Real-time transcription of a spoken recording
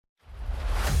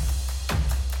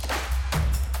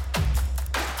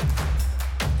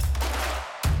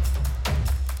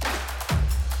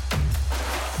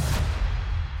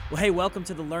Well, hey, welcome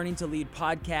to the Learning to Lead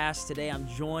podcast. Today I'm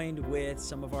joined with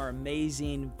some of our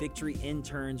amazing Victory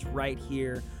interns right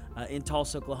here in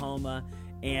Tulsa, Oklahoma.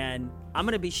 And I'm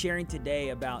going to be sharing today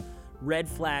about red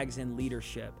flags in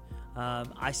leadership.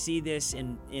 I see this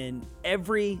in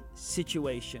every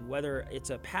situation, whether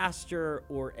it's a pastor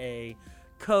or a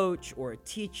coach or a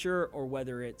teacher, or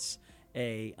whether it's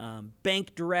a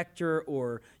bank director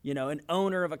or an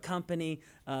owner of a company.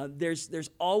 There's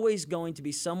always going to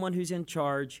be someone who's in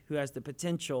charge who has the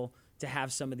potential to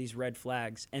have some of these red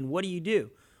flags. And what do you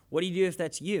do? What do you do if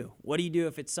that's you? What do you do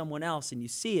if it's someone else and you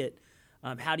see it?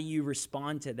 How do you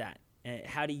respond to that?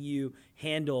 How do you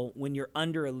handle when you're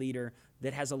under a leader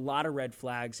that has a lot of red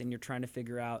flags and you're trying to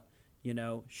figure out,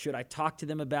 should I talk to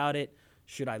them about it?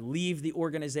 Should I leave the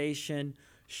organization?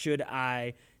 Should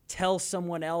I tell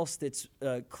someone else that's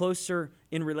closer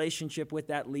in relationship with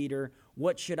that leader?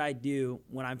 What should I do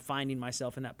when I'm finding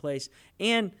myself in that place?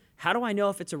 And how do I know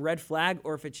if it's a red flag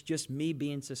or if it's just me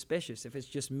being suspicious? If it's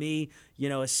just me,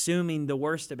 assuming the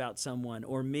worst about someone,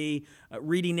 or me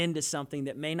reading into something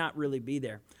that may not really be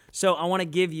there. So I want to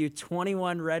give you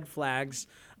 21 red flags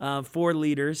for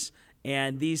leaders.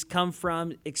 And these come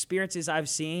from experiences I've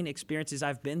seen, experiences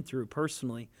I've been through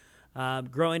personally.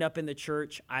 Growing up in the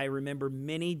church, I remember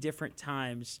many different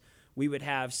times we would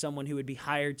have someone who would be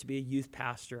hired to be a youth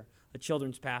pastor, a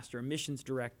children's pastor, a missions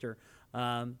director,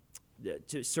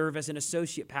 to serve as an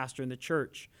associate pastor in the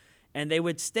church. And they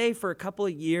would stay for a couple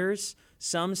of years.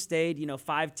 Some stayed,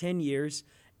 5-10 years.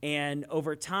 And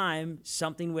over time,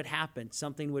 something would happen.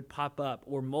 Something would pop up,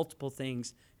 or multiple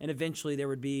things. And eventually there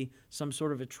would be some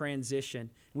sort of a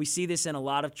transition. We see this in a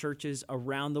lot of churches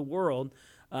around the world.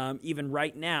 Even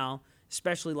right now,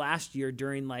 especially last year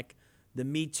during the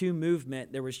Me Too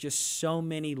movement, there was just so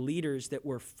many leaders that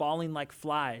were falling like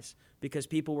flies because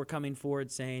people were coming forward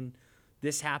saying,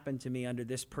 this happened to me under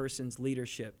this person's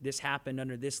leadership. This happened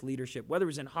under this leadership, whether it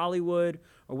was in Hollywood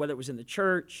or whether it was in the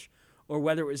church or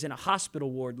whether it was in a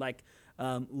hospital ward.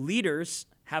 Leaders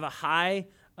have a high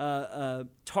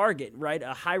target, right?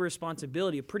 A high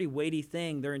responsibility, a pretty weighty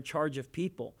thing. They're in charge of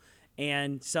people.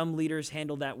 And some leaders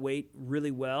handle that weight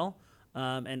really well,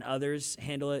 and others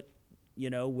handle it,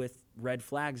 with red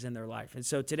flags in their life. And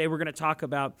so today we're going to talk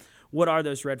about what are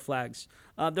those red flags.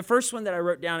 The first one that I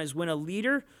wrote down is when a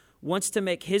leader wants to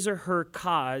make his or her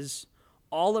cause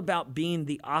all about being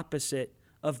the opposite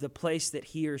of the place that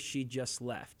he or she just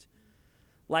left.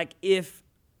 If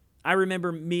I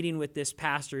remember meeting with this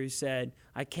pastor who said,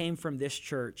 I came from this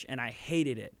church and I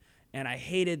hated it. And I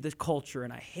hated the culture,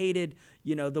 and I hated,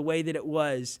 the way that it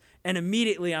was. And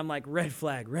immediately I'm like, red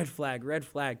flag, red flag, red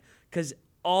flag. Because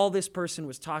all this person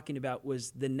was talking about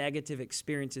was the negative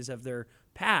experiences of their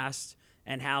past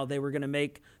and how they were going to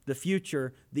make the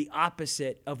future the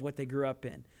opposite of what they grew up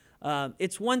in.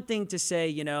 It's one thing to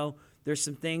say, there's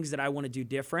some things that I want to do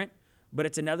different. But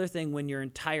it's another thing when your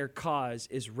entire cause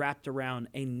is wrapped around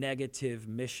a negative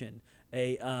mission,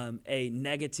 a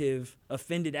negative,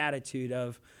 offended attitude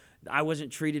of, I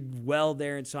wasn't treated well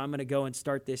there, and so I'm going to go and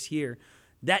start this here.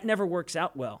 That never works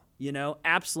out well.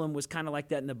 Absalom was kind of like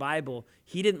that in the Bible.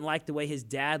 He didn't like the way his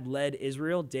dad led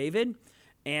Israel, David,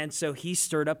 and so he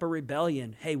stirred up a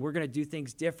rebellion. Hey, we're going to do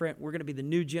things different. We're going to be the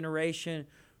new generation.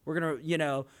 We're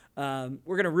going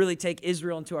to, really take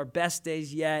Israel into our best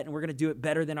days yet, and we're going to do it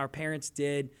better than our parents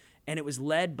did. And it was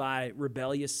led by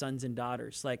rebellious sons and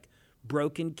daughters,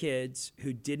 broken kids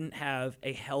who didn't have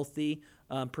a healthy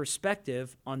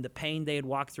perspective on the pain they had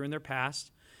walked through in their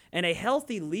past. And a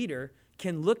healthy leader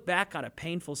can look back on a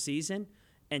painful season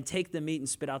and take the meat and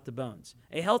spit out the bones.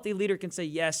 A healthy leader can say,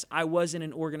 yes, I was in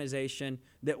an organization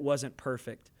that wasn't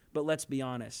perfect. But let's be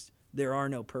honest, there are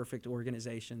no perfect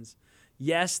organizations.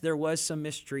 Yes, there was some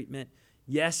mistreatment.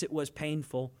 Yes, it was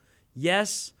painful.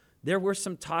 Yes, there were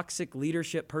some toxic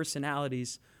leadership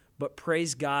personalities. But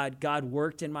praise God, God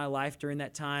worked in my life during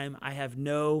that time. I have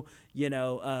no,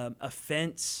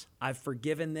 offense. I've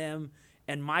forgiven them.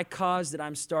 And my cause that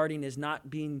I'm starting is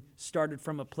not being started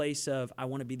from a place of, I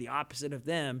want to be the opposite of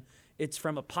them. It's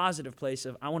from a positive place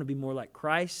of, I want to be more like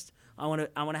Christ. I want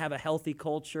to have a healthy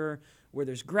culture where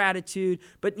there's gratitude.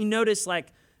 But you notice,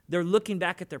 they're looking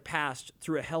back at their past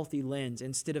through a healthy lens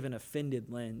instead of an offended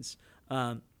lens.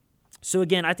 So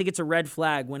again, I think it's a red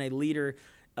flag when a leader,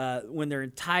 when their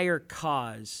entire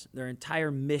cause, their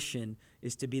entire mission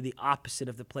is to be the opposite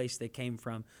of the place they came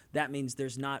from. That means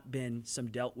there's not been some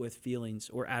dealt with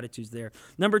feelings or attitudes there.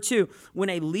 Number two, when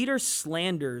a leader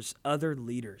slanders other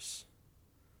leaders.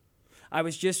 I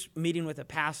was just meeting with a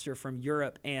pastor from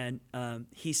Europe, and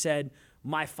he said,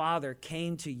 my father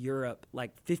came to Europe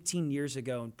 15 years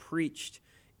ago and preached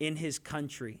in his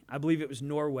country. I believe it was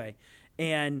Norway.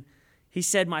 And He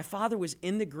said, my father was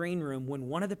in the green room when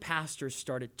one of the pastors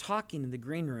started talking in the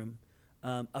green room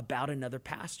about another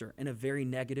pastor in a very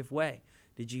negative way.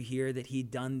 Did you hear that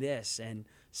he'd done this and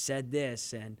said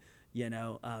this and,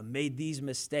 made these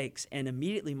mistakes? And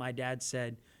immediately my dad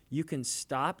said, you can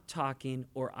stop talking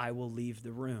or I will leave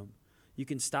the room. You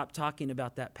can stop talking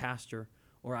about that pastor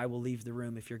or I will leave the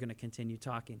room if you're going to continue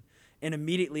talking. And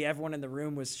immediately everyone in the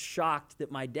room was shocked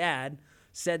that my dad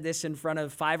said this in front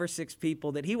of 5 or 6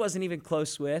 people that he wasn't even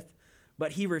close with,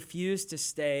 but he refused to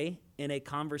stay in a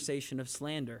conversation of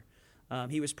slander.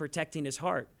 He was protecting his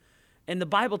heart. And the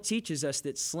Bible teaches us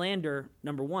that slander,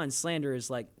 number one, slander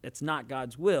is it's not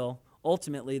God's will.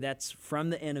 Ultimately, that's from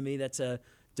the enemy. That's a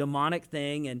demonic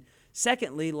thing. And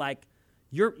secondly,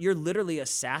 you're literally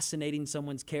assassinating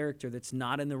someone's character that's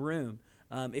not in the room.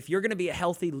 If you're going to be a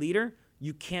healthy leader,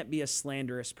 you can't be a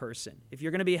slanderous person. If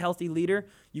you're going to be a healthy leader,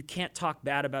 you can't talk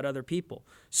bad about other people.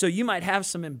 So you might have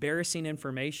some embarrassing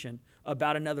information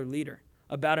about another leader,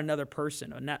 about another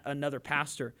person, another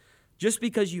pastor. Just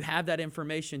because you have that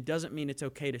information doesn't mean it's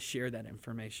okay to share that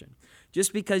information.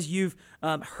 Just because you've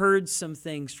heard some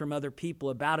things from other people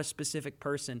about a specific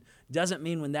person doesn't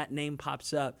mean when that name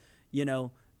pops up,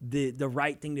 the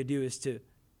right thing to do is to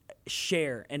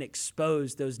share and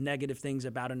expose those negative things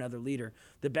about another leader.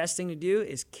 The best thing to do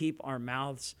is keep our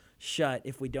mouths shut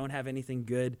if we don't have anything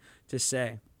good to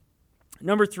say.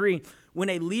 Number 3, when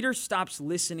a leader stops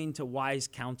listening to wise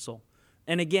counsel.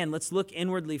 And again, let's look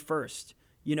inwardly first.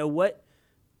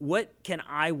 What can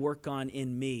I work on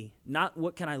in me? Not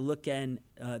what can I look at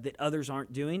that others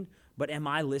aren't doing, but am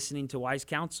I listening to wise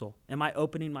counsel? Am I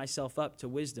opening myself up to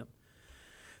wisdom?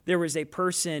 There was a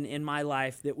person in my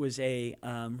life that was a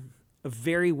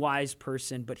very wise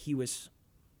person, but he was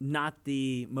not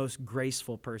the most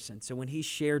graceful person. So when he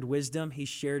shared wisdom, he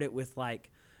shared it with an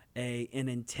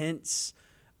intense,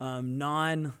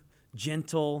 non-gentle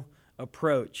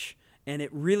approach. And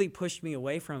it really pushed me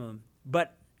away from him.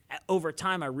 But over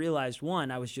time, I realized,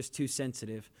 1, I was just too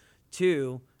sensitive.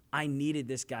 2, I needed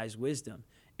this guy's wisdom.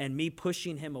 And me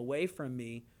pushing him away from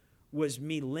me was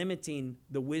me limiting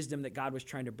the wisdom that God was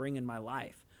trying to bring in my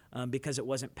life because it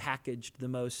wasn't packaged the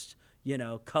most,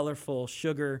 colorful,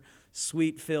 sugar,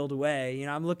 sweet-filled way.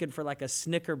 I'm looking for a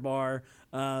Snicker bar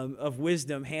of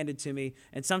wisdom handed to me.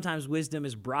 And sometimes wisdom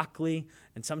is broccoli,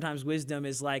 and sometimes wisdom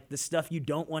is the stuff you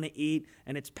don't want to eat,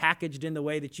 and it's packaged in the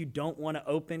way that you don't want to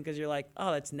open because you're like,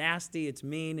 oh, that's nasty, it's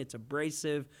mean, it's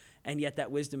abrasive. And yet that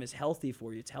wisdom is healthy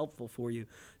for you. It's helpful for you.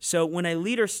 So when a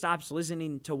leader stops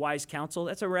listening to wise counsel,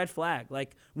 that's a red flag.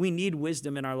 We need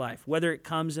wisdom in our life, whether it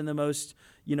comes in the most,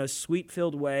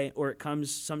 sweet-filled way or it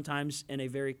comes sometimes in a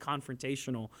very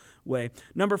confrontational way.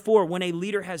 Number 4, when a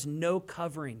leader has no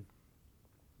covering.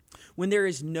 When there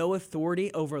is no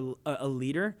authority over a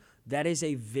leader, that is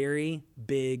a very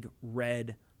big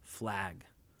red flag.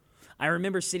 I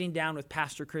remember sitting down with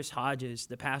Pastor Chris Hodges,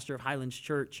 the pastor of Highlands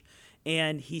Church,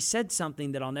 and he said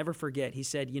something that I'll never forget. He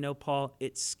said, Paul,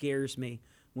 it scares me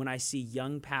when I see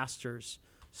young pastors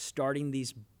starting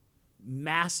these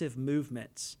massive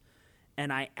movements,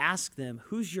 and I ask them,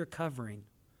 who's your covering?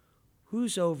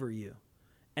 Who's over you?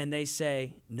 And they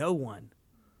say, no one.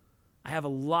 I have a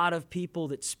lot of people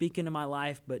that speak into my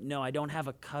life, but no, I don't have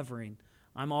a covering.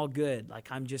 I'm all good.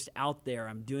 I'm just out there.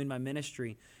 I'm doing my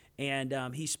ministry. And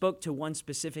he spoke to one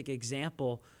specific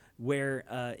example where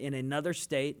in another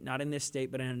state, not in this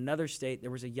state, but in another state,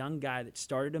 there was a young guy that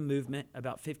started a movement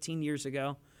about 15 years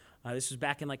ago. This was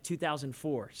back in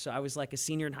 2004. So I was a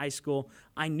senior in high school.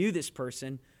 I knew this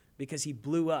person because he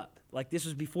blew up. This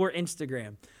was before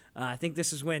Instagram. I think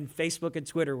this is when Facebook and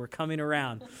Twitter were coming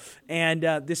around. And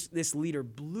this leader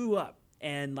blew up.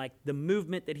 And the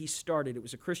movement that he started, it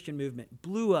was a Christian movement,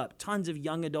 blew up. Tons of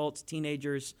young adults,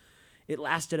 teenagers. It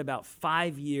lasted about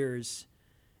 5 years.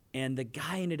 And the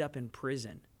guy ended up in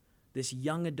prison, this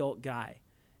young adult guy.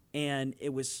 And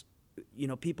it was,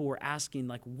 people were asking,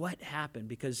 what happened?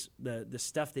 Because the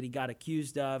stuff that he got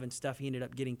accused of and stuff he ended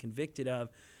up getting convicted of,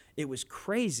 it was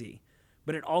crazy.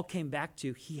 But it all came back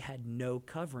to he had no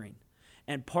covering.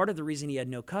 And part of the reason he had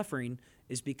no covering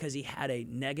is because he had a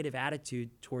negative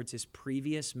attitude towards his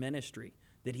previous ministry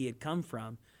that he had come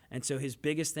from. And so his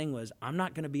biggest thing was, I'm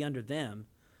not going to be under them,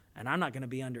 and I'm not going to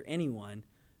be under anyone,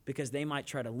 because they might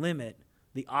try to limit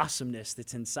the awesomeness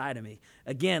that's inside of me.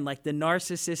 Again, the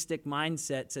narcissistic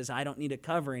mindset says, I don't need a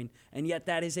covering, and yet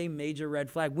that is a major red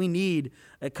flag. We need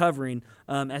a covering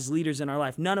as leaders in our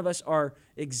life. None of us are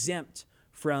exempt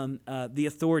from the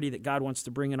authority that God wants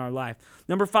to bring in our life.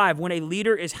 Number 5, when a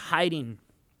leader is hiding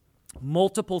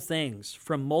multiple things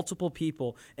from multiple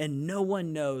people and no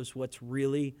one knows what's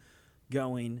really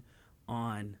going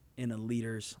on in a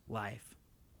leader's life.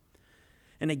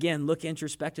 And again, look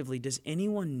introspectively. Does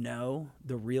anyone know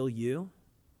the real you?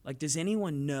 Like, does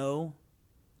anyone know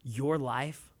your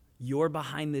life, your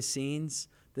behind the scenes,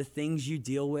 the things you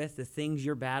deal with, the things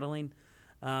you're battling?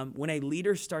 When a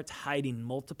leader starts hiding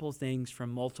multiple things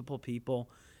from multiple people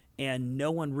and no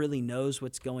one really knows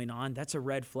what's going on, that's a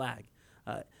red flag.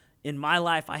 In my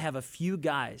life, I have a few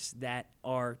guys that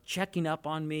are checking up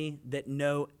on me that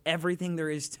know everything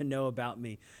there is to know about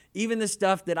me. Even the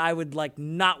stuff that I would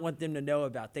not want them to know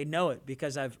about. They know it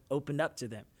because I've opened up to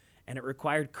them. And it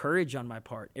required courage on my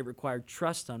part. It required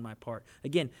trust on my part.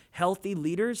 Again, healthy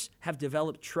leaders have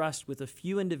developed trust with a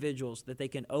few individuals that they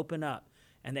can open up.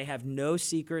 And they have no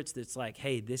secrets that's like,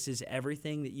 hey, this is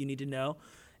everything that you need to know.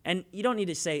 And you don't need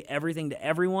to say everything to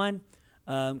everyone,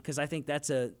 because I think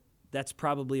that's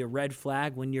probably a red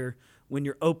flag when you're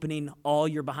opening all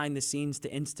your behind the scenes to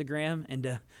Instagram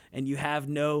and you have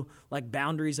no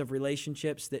boundaries of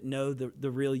relationships that know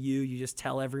the real you. You just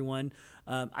tell everyone.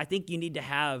 I think you need to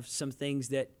have some things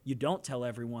that you don't tell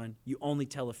everyone. You only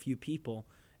tell a few people,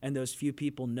 and those few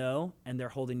people know, and they're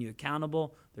holding you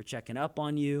accountable. They're checking up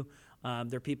on you.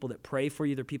 They're people that pray for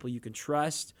you. They're people you can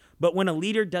trust. But when a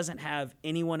leader doesn't have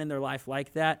anyone in their life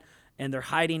like that, and they're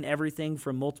hiding everything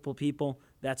from multiple people,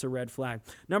 that's a red flag.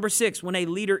 Number 6, when a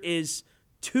leader is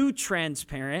too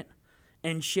transparent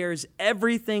and shares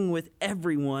everything with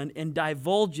everyone and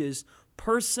divulges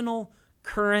personal,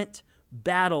 current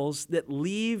battles that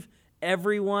leave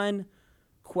everyone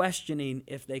questioning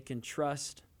if they can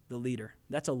trust the leader.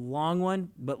 That's a long one,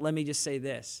 but let me just say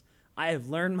this. I have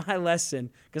learned my lesson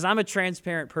because I'm a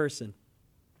transparent person.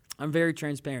 I'm very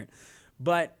transparent.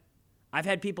 But I've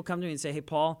had people come to me and say, hey,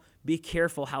 Paul, be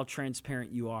careful how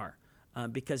transparent you are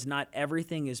because not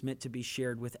everything is meant to be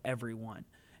shared with everyone.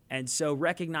 And so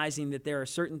recognizing that there are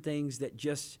certain things that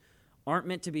just aren't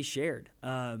meant to be shared.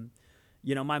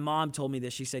 My mom told me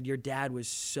this. She said, your dad was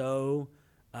so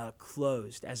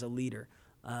closed as a leader,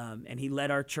 and he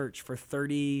led our church for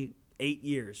 38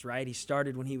 years, right? He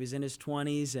started when he was in his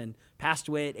 20s and passed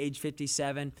away at age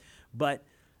 57. But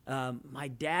my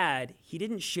dad, he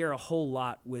didn't share a whole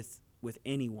lot with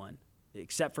anyone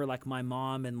except for my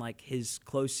mom and his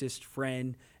closest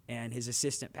friend and his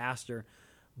assistant pastor.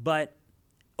 But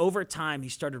over time, he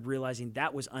started realizing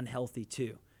that was unhealthy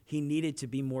too. He needed to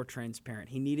be more transparent.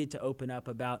 He needed to open up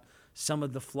about some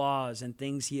of the flaws and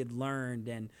things he had learned.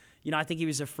 And, I think he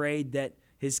was afraid that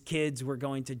his kids were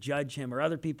going to judge him or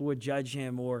other people would judge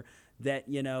him or that,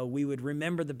 we would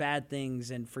remember the bad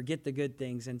things and forget the good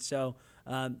things. And so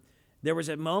there was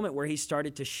a moment where he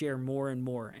started to share more and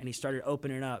more, and he started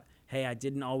opening up. Hey, I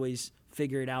didn't always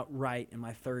figure it out right in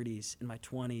my 30s, in my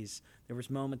 20s. There was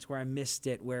moments where I missed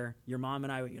it, where your mom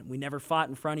and I, we never fought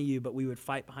in front of you, but we would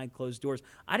fight behind closed doors.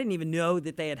 I didn't even know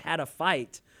that they had a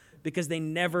fight because they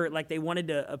never, they wanted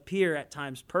to appear at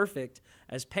times perfect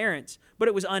as parents, but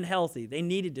it was unhealthy. They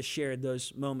needed to share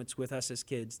those moments with us as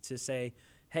kids to say,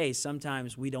 hey,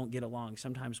 sometimes we don't get along.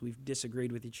 Sometimes we've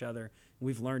disagreed with each other.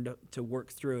 We've learned to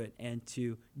work through it and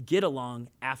to get along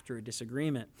after a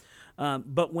disagreement.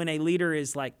 But when a leader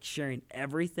is sharing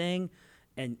everything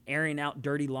and airing out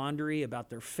dirty laundry about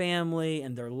their family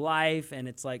and their life, and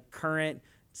it's current,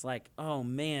 it's oh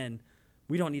man,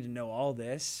 we don't need to know all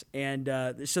this. And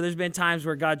so there's been times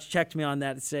where God's checked me on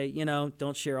that and say,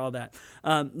 don't share all that.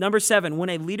 Number 7, when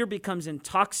a leader becomes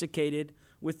intoxicated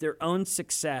with their own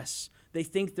success, they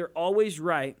think they're always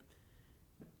right,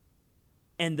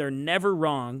 and they're never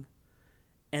wrong,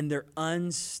 and they're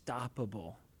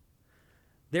unstoppable.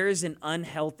 There is an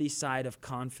unhealthy side of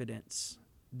confidence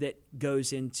that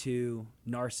goes into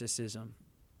narcissism,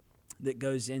 that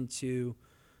goes into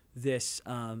this,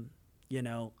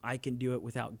 I can do it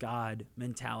without God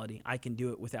mentality. I can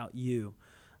do it without you.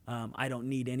 I don't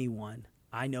need anyone.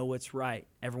 I know what's right.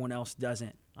 Everyone else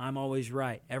doesn't. I'm always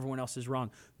right. Everyone else is wrong.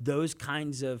 Those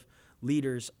kinds of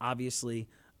leaders, obviously,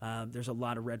 there's a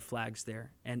lot of red flags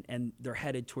there, and they're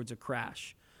headed towards a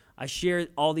crash. I share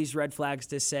all these red flags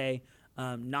to say,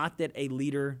 not that a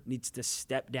leader needs to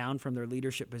step down from their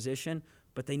leadership position,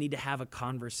 but they need to have a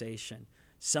conversation.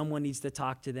 Someone needs to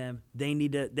talk to them. They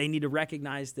need to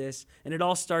recognize this, and it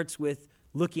all starts with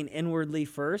looking inwardly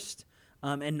first,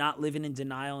 and not living in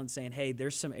denial and saying, hey,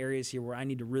 there's some areas here where I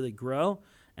need to really grow.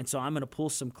 And so I'm going to pull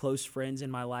some close friends in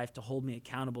my life to hold me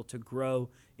accountable to grow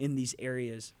in these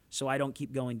areas so I don't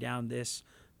keep going down this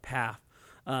path.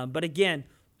 But again,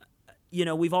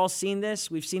 we've all seen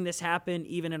this. We've seen this happen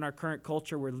even in our current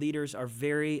culture where leaders are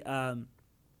very,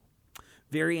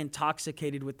 very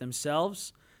intoxicated with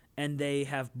themselves, and they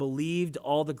have believed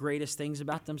all the greatest things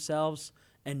about themselves,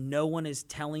 and no one is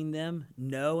telling them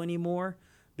no anymore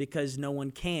because no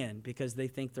one can, because they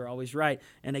think they're always right.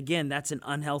 And again, that's an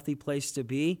unhealthy place to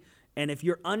be. And if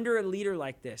you're under a leader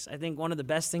like this, I think one of the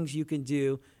best things you can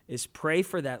do is pray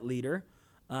for that leader.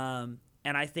 And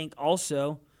I think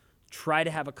also try to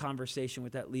have a conversation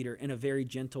with that leader in a very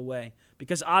gentle way,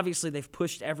 because obviously they've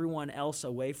pushed everyone else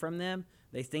away from them.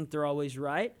 They think they're always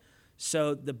right.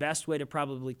 So the best way to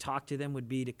probably talk to them would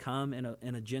be to come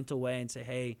in a gentle way and say,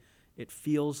 hey, it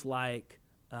feels like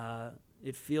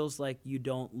you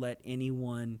don't let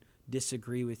anyone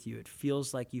disagree with you. It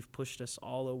feels like you've pushed us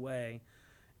all away,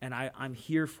 and I'm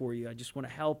here for you. I just want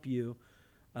to help you,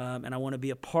 and I want to be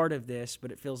a part of this,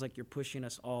 but it feels like you're pushing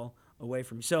us all away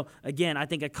from you. So again, I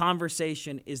think a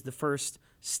conversation is the first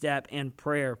step, and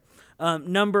prayer.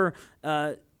 Number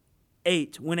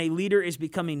 8, when a leader is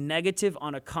becoming negative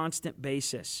on a constant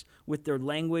basis with their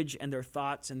language and their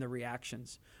thoughts and their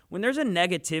reactions. When there's a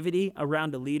negativity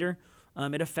around a leader,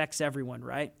 it affects everyone,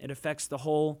 right? It affects the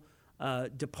whole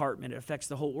department. It affects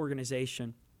the whole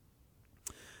organization.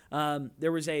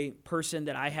 There was a person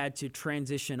that I had to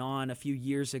transition on a few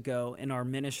years ago in our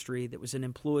ministry that was an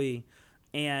employee,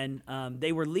 and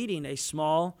they were leading a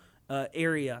small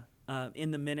area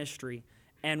in the ministry.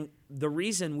 And the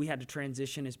reason we had to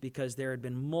transition is because there had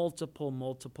been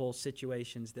multiple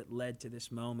situations that led to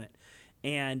this moment.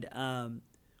 And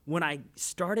when I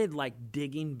started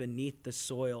digging beneath the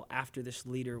soil after this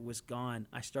leader was gone,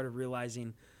 I started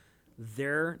realizing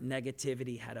their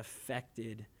negativity had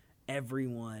affected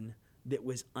everyone that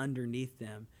was underneath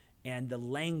them. And the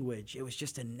language, it was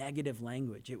just a negative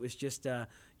language. It was just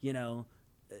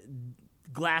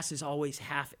glass is always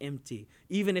half empty.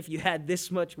 Even if you had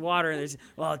this much water, it's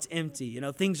empty.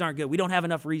 Things aren't good. We don't have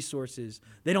enough resources.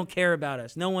 They don't care about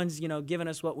us. No one's, giving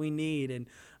us what we need.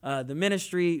 And the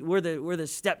ministry, we're the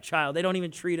stepchild. They don't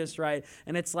even treat us right.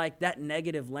 And it's like that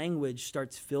negative language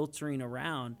starts filtering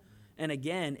around. And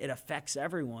again, it affects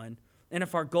everyone. And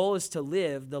if our goal is to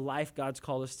live the life God's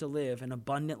called us to live, an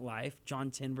abundant life,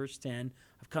 John 10, verse 10,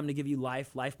 I've come to give you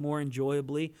life more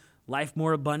enjoyably, life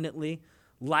more abundantly,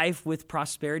 life with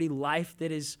prosperity, life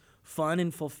that is fun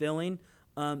and fulfilling,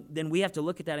 then we have to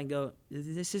look at that and go,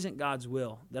 this isn't God's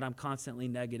will, that I'm constantly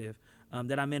negative,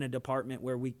 that I'm in a department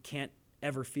where we can't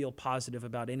ever feel positive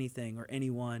about anything or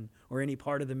anyone or any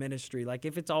part of the ministry.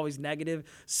 If it's always negative,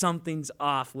 something's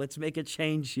off. Let's make a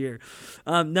change here.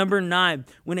 Number 9,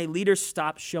 when a leader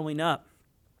stops showing up.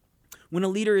 When a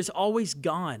leader is always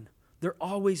gone, they're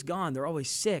always gone. They're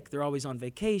always sick. They're always on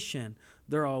vacation.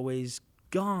 They're always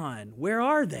gone. Where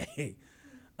are they?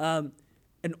 An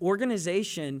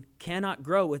organization cannot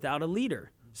grow without a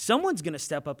leader. Someone's going to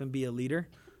step up and be a leader.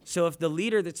 So if the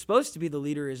leader that's supposed to be the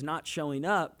leader is not showing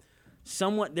up,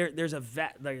 there's a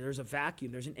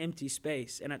vacuum. There's an empty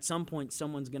space, and at some point,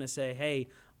 someone's going to say, "Hey,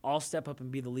 I'll step up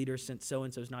and be the leader since so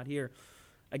and so's not here."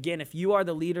 Again, if you are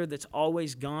the leader that's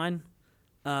always gone,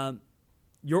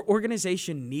 your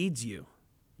organization needs you.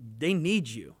 They need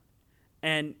you.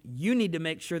 And you need to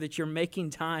make sure that you're making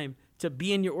time to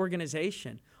be in your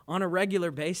organization on a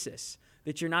regular basis,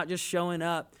 that you're not just showing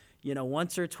up,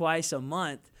 once or twice a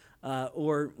month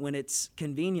or when it's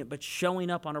convenient, but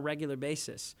showing up on a regular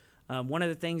basis. One of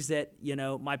the things that,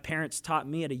 my parents taught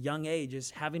me at a young age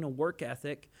is having a work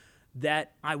ethic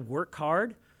that I work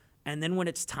hard, and then when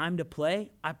it's time to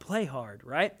play, I play hard,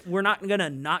 right? We're not going to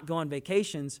not go on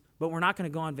vacations, but we're not going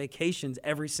to go on vacations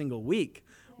every single week.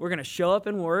 We're going to show up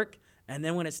and work, and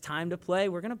then when it's time to play,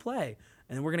 we're going to play.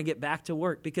 And then we're going to get back to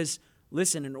work. Because,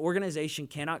 listen, an organization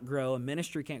cannot grow, a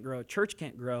ministry can't grow, a church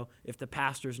can't grow if the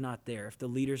pastor's not there, if the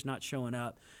leader's not showing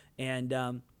up. And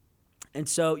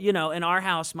so, in our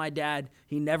house, my dad,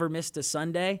 he never missed a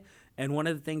Sunday. And one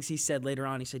of the things he said later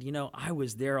on, he said, I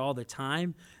was there all the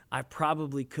time. I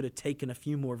probably could have taken a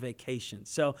few more vacations.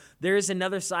 So there is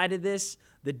another side of this.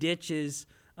 The ditch is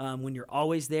when you're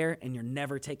always there and you're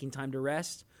never taking time to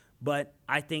rest. But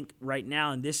I think right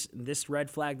now in this red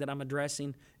flag that I'm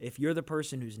addressing, if you're the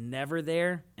person who's never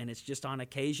there and it's just on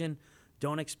occasion,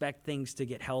 don't expect things to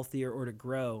get healthier or to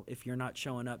grow if you're not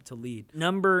showing up to lead.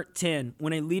 Number 10,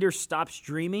 when a leader stops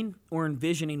dreaming or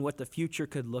envisioning what the future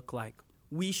could look like.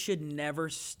 We should never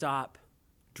stop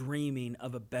dreaming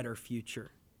of a better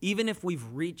future. Even if we've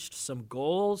reached some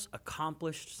goals,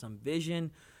 accomplished some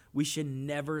vision, we should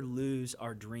never lose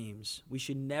our dreams. We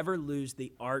should never lose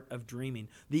the art of dreaming,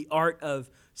 the art of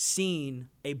seeing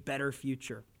a better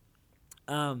future.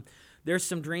 There's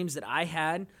some dreams that I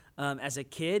had as a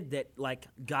kid that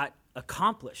got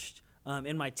accomplished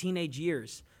in my teenage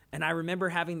years. And I remember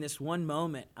having this one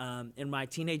moment in my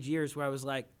teenage years where I was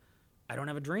like, I don't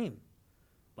have a dream.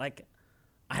 I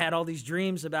had all these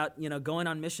dreams about, going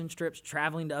on mission trips,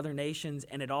 traveling to other nations,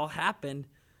 and it all happened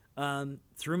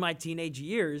through my teenage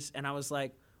years, and I was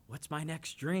like, what's my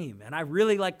next dream? And I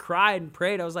really like cried and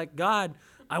prayed. I was like, God,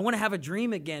 I want to have a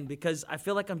dream again because I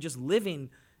feel like I'm just living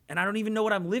and I don't even know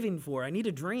what I'm living for. I need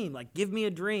a dream. Like, give me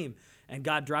a dream. And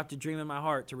God dropped a dream in my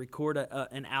heart to record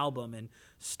an album and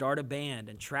start a band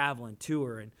and travel and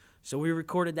tour. And so we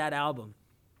recorded that album.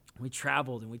 We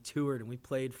traveled and we toured and we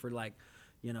played for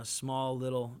small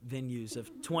little venues of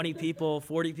 20 people,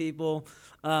 40 people.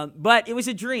 But it was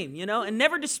a dream, and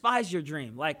never despise your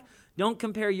dream. Like, don't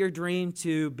compare your dream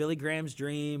to Billy Graham's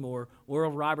dream or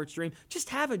Oral Roberts' dream. Just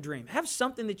have a dream. Have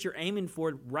something that you're aiming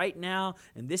for right now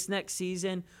and this next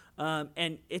season.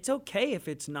 And it's okay if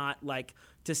it's not like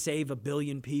to save 1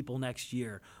 billion people next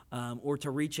year or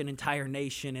to reach an entire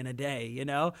nation in a day,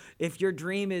 If your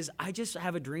dream is, I just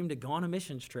have a dream to go on a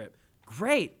missions trip,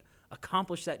 great.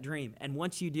 Accomplish that dream. And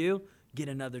once you do, get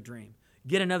another dream.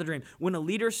 Get another dream. When a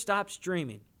leader stops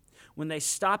dreaming, when they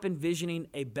stop envisioning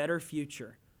a better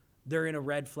future, they're in a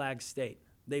red flag state.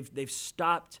 They've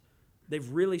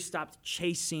really stopped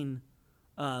chasing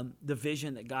the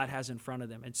vision that God has in front of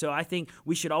them. And so I think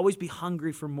we should always be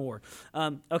hungry for more.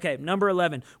 Okay, number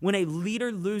 11, when a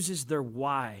leader loses their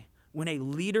why,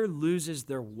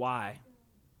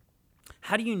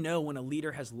 how do you know when a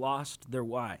leader has lost their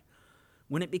why?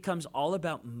 When it becomes all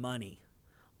about money.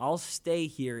 I'll stay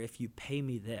here if you pay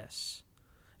me this.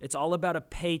 It's all about a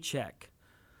paycheck.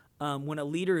 When a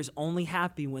leader is only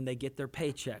happy when they get their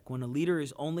paycheck, when a leader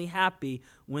is only happy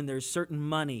when there's certain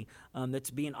money that's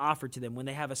being offered to them, when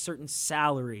they have a certain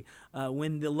salary,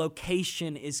 when the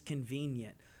location is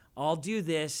convenient. I'll do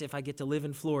this if I get to live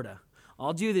in Florida.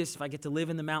 I'll do this if I get to live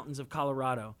in the mountains of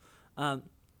Colorado.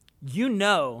 You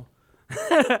know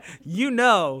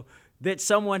that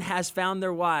someone has found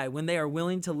their why when they are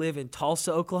willing to live in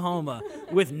Tulsa, Oklahoma,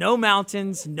 with no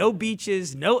mountains, no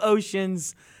beaches, no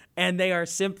oceans, and they are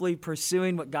simply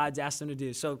pursuing what God's asked them to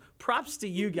do. So props to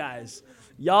you guys.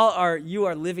 You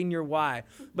are living your why.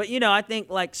 But, I think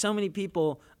like so many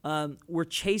people, we're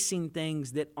chasing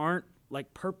things that aren't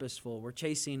like purposeful. We're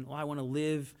chasing, I want to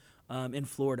live in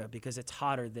Florida because it's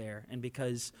hotter there. And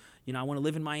because, I want to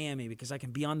live in Miami because I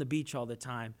can be on the beach all the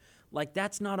time. Like,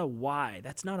 that's not a why.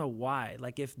 That's not a why.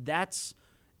 Like, if that's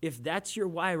your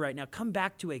why right now, come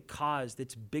back to a cause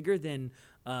that's bigger than,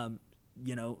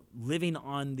 living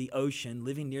on the ocean,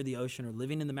 living near the ocean, or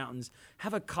living in the mountains.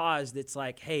 Have a cause that's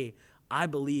like, hey, I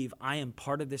believe I am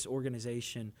part of this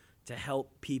organization to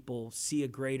help people see a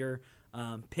greater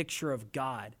picture of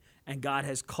God. And God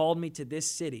has called me to this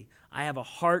city. I have a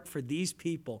heart for these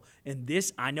people. And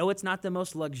I know it's not the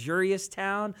most luxurious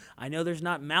town. I know there's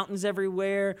not mountains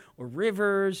everywhere or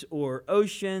rivers or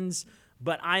oceans.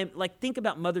 But think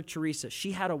about Mother Teresa.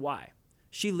 She had a why.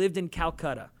 She lived in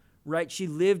Calcutta, right? She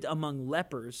lived among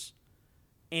lepers.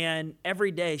 And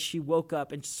every day she woke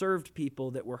up and served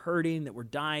people that were hurting, that were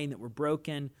dying, that were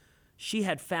broken. She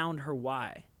had found her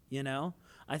why,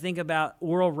 I think about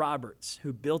Oral Roberts,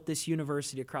 who built this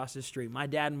university across the street, my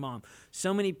dad and mom.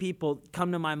 So many people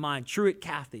come to my mind. Truett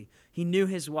Cathy, he knew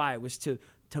his why was to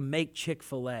make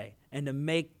Chick-fil-A and to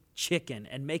make chicken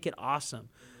and make it awesome.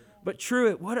 But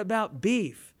Truett, what about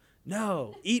beef?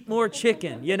 No, eat more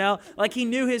chicken, Like, he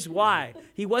knew his why.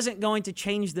 He wasn't going to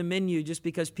change the menu just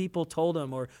because people told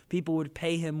him or people would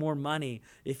pay him more money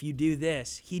if you do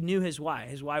this. He knew his why.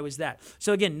 His why was that.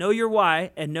 So again, know your why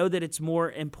and know that it's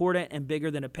more important and bigger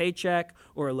than a paycheck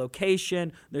or a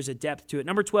location. There's a depth to it.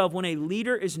 Number 12, when a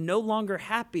leader is no longer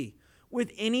happy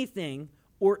with anything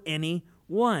or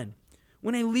anyone.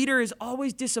 When a leader is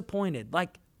always disappointed,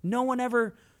 like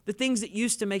the things that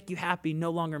used to make you happy no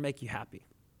longer make you happy.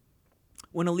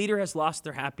 When a leader has lost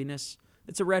their happiness,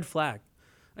 it's a red flag.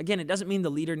 Again, it doesn't mean the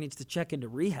leader needs to check into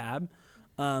rehab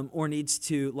or needs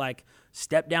to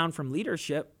step down from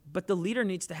leadership, but the leader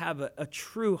needs to have a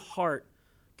true heart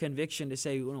conviction to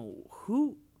say,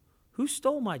 who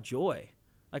stole my joy?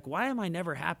 Like, why am I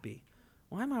never happy?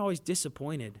 Why am I always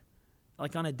disappointed?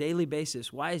 Like, on a daily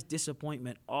basis, why is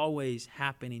disappointment always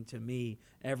happening to me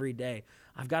every day?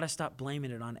 I've got to stop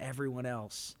blaming it on everyone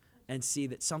else and see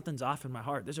that something's off in my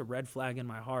heart. There's a red flag in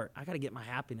my heart. I got to get my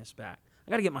happiness back.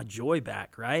 I got to get my joy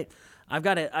back, right? I've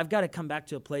got to come back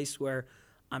to a place where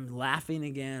I'm laughing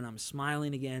again, I'm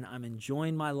smiling again, I'm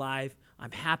enjoying my life,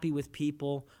 I'm happy with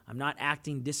people, I'm not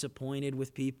acting disappointed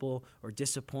with people or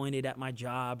disappointed at my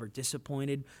job or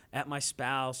disappointed at my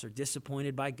spouse or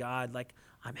disappointed by God. Like,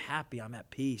 I'm happy, I'm at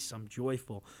peace, I'm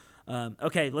joyful.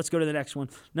 Okay, let's go to the next one.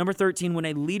 Number 13, when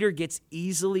a leader gets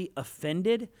easily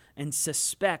offended and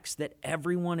suspects that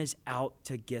everyone is out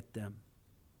to get them.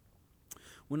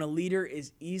 when a leader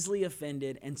is easily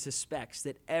offended and suspects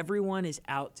that everyone is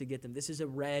out to get them. This is a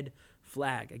red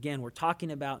flag. Again, we're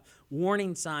talking about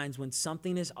warning signs when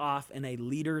something is off in a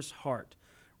leader's heart.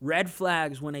 Red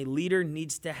flags when a leader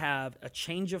needs to have a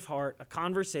change of heart, a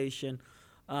conversation.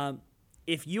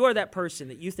 If you are that person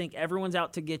that you think everyone's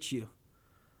out to get you,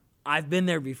 I've been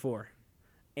there before.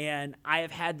 And I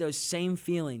have had those same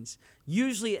feelings.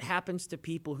 Usually it happens to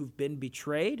people who've been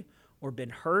betrayed or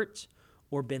been hurt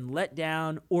or been let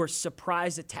down or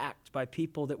surprise attacked by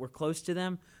people that were close to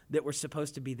them that were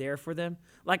supposed to be there for them.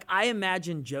 Like, I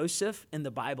imagine Joseph in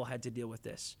the Bible had to deal with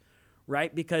this,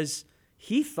 right? Because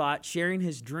he thought sharing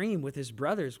his dream with his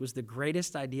brothers was the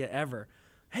greatest idea ever.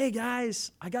 Hey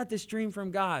guys, I got this dream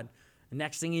from God. The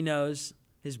next thing he knows,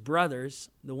 his brothers,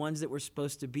 the ones that were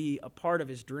supposed to be a part of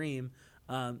his dream,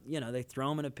 they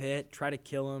throw him in a pit, try to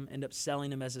kill him, end up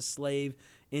selling him as a slave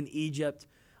in Egypt.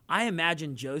 I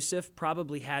imagine Joseph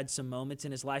probably had some moments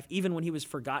in his life, even when he was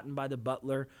forgotten by the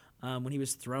butler, when he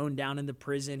was thrown down in the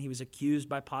prison. He was accused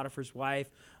by Potiphar's wife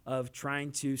of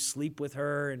trying to sleep with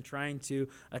her and trying to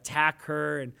attack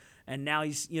her. And now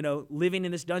he's, living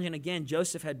in this dungeon again.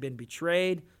 Joseph had been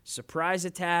betrayed, surprise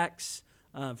attacks,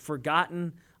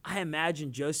 forgotten. I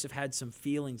imagine Joseph had some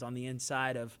feelings on the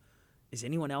inside of, is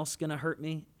anyone else going to hurt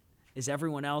me? Is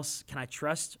everyone else, can I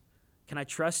trust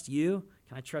you?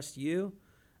 Can I trust you?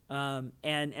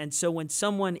 And so when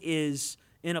someone is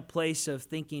in a place of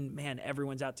thinking, man,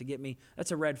 everyone's out to get me, that's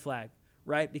a red flag,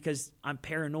 right? Because I'm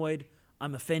paranoid,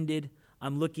 I'm offended,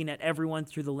 I'm looking at everyone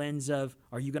through the lens of,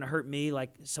 are you going to hurt me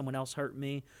like someone else hurt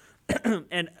me?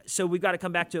 And so we've got to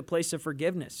come back to a place of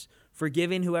forgiveness,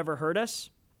 forgiving whoever hurt us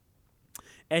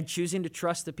and choosing to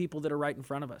trust the people that are right in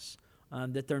front of us,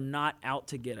 that they're not out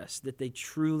to get us, that they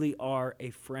truly are a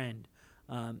friend,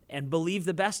 and believe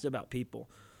the best about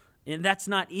people. And that's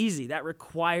not easy. That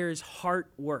requires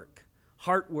heart work.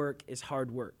 Heart work is hard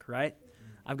work, right?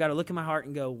 I've got to look at my heart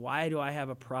and go, why do I have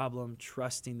a problem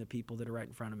trusting the people that are right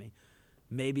in front of me?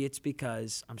 Maybe it's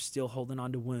because I'm still holding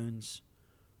on to wounds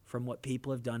from what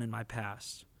people have done in my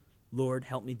past. Lord,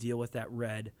 help me deal with that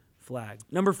red flag.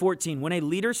 Number 14, when a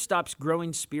leader stops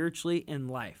growing spiritually in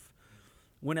life.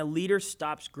 When a leader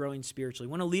stops growing spiritually.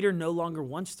 When a leader no longer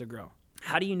wants to grow.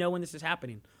 How do you know when this is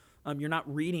happening? You're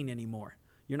not reading anymore.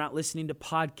 You're not listening to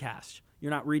podcasts.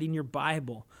 You're not reading your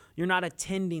Bible. You're not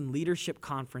attending leadership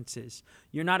conferences.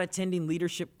 You're not attending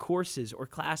leadership courses or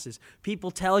classes.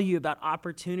 People tell you about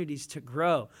opportunities to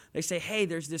grow. They say, hey,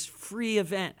 there's this free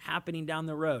event happening down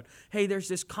the road. Hey, there's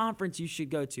this conference you should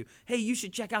go to. Hey, you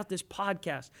should check out this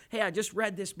podcast. Hey, I just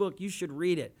read this book. You should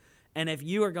read it. And if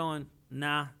you are going,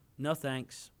 nah, no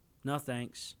thanks,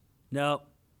 nope,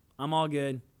 I'm all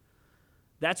good.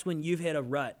 That's when you've hit a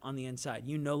rut on the inside.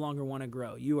 You no longer want to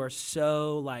grow. You are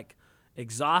so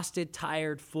exhausted,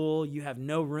 tired, full. You have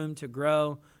no room to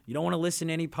grow. You don't want to listen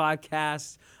to any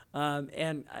podcasts.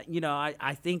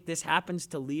 I think this happens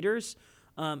to leaders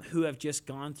who have just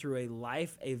gone through a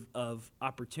life of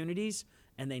opportunities,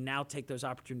 and they now take those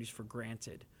opportunities for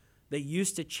granted. They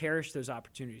used to cherish those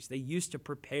opportunities. They used to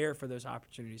prepare for those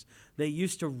opportunities. They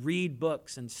used to read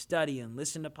books and study and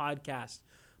listen to podcasts.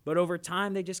 But over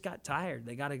time, they just got tired.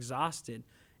 They got exhausted.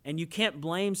 And you can't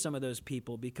blame some of those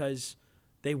people because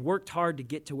they worked hard to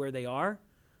get to where they are.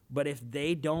 But if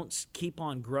they don't keep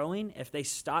on growing, if they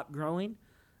stop growing,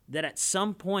 then at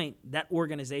some point, that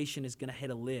organization is going to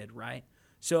hit a lid, right?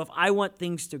 So if I want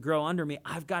things to grow under me,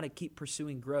 I've got to keep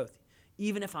pursuing growth.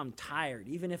 Even if I'm tired,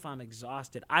 even if I'm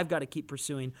exhausted, I've got to keep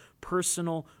pursuing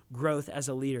personal growth as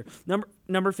a leader.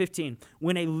 Number 15,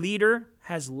 when a leader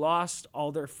has lost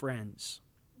all their friends,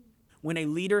 when a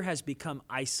leader has become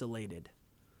isolated,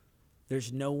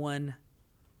 there's no one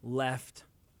left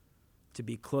to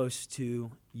be close to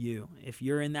you. If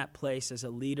you're in that place as a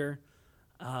leader,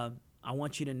 I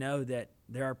want you to know that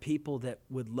there are people that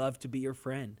would love to be your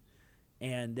friend.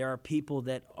 And there are people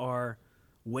that are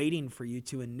waiting for you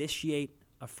to initiate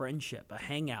a friendship, a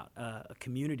hangout, a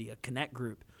community, a connect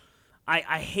group.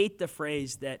 I hate the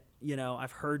phrase that,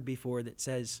 I've heard before that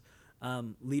says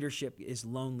leadership is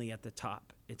lonely at the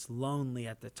top. It's lonely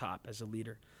at the top as a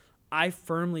leader. I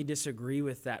firmly disagree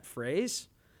with that phrase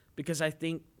because I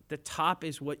think the top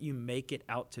is what you make it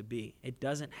out to be. It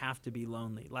doesn't have to be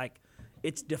lonely.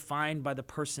 It's defined by the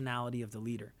personality of the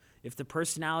leader. If the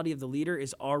personality of the leader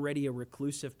is already a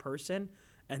reclusive person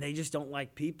and they just don't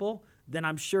like people, then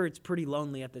I'm sure it's pretty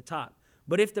lonely at the top.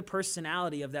 But if the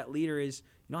personality of that leader is,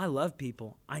 I love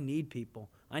people, I need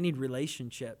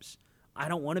relationships, I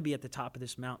don't want to be at the top of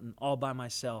this mountain all by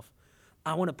myself.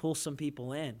 I want to pull some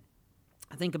people in.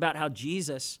 I think about how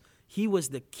Jesus, he was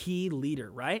the key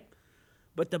leader, right?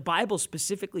 But the Bible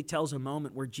specifically tells a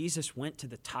moment where Jesus went to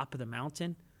the top of the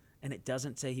mountain, and it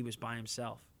doesn't say he was by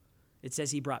himself. It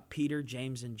says he brought Peter,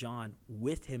 James, and John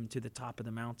with him to the top of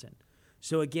the mountain.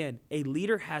 So again, a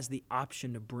leader has the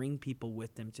option to bring people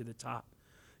with them to the top.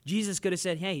 Jesus could have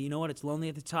said, hey, you know what? It's lonely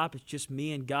at the top. It's just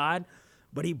me and God.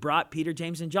 But he brought Peter,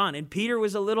 James, and John. And Peter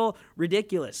was a little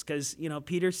ridiculous because,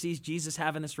 Peter sees Jesus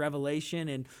having this revelation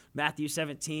in Matthew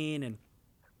 17. And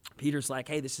Peter's like,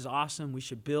 hey, this is awesome. We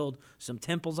should build some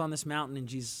temples on this mountain. And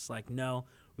Jesus is like, no,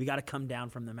 we got to come down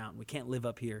from the mountain. We can't live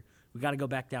up here. We got to go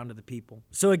back down to the people.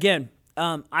 So again,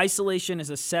 isolation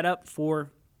is a setup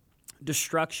for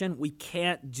destruction. We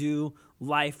can't do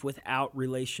life without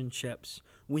relationships.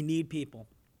 We need people.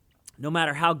 No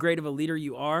matter how great of a leader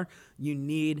you are, you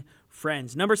need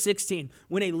friends. Number 16,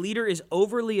 when a leader is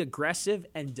overly aggressive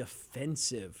and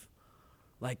defensive,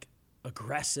 like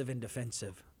aggressive and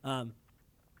defensive,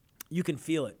 you can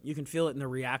feel it. You can feel it in the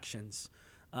reactions.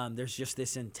 There's just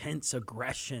this intense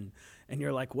aggression, and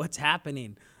you're like, what's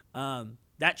happening?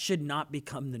 That should not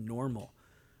become the normal.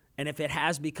 And if it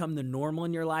has become the normal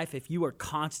in your life, if you are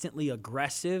constantly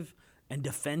aggressive and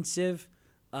defensive,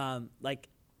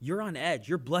 you're on edge.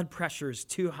 Your blood pressure is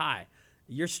too high.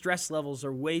 Your stress levels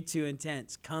are way too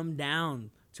intense. Come down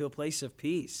to a place of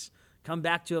peace. Come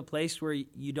back to a place where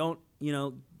you don't,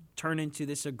 turn into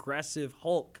this aggressive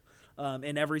Hulk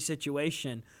in every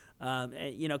situation.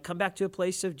 Come back to a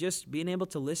place of just being able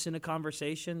to listen to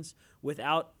conversations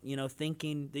without,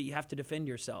 thinking that you have to defend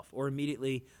yourself or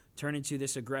immediately turn into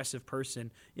this aggressive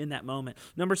person in that moment.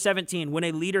 Number 17, when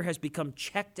a leader has become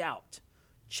checked out.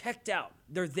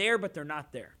 They're there, but they're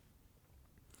not there.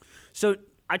 So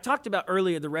I talked about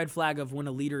earlier the red flag of when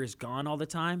a leader is gone all the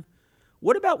time.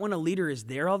 What about when a leader is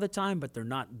there all the time, but they're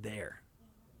not there?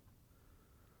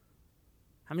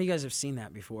 How many of you guys have seen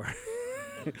that before?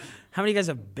 How many of you guys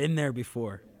have been there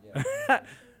before?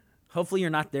 Hopefully you're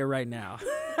not there right now.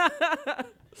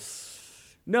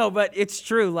 No, but it's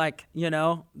true.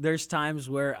 There's times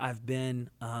where I've been,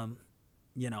 on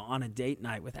a date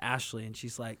night with Ashley, and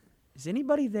she's like, is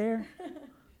anybody there?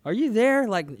 Are you there?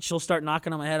 She'll start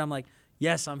knocking on my head. I'm like,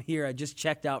 yes, I'm here. I just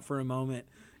checked out for a moment,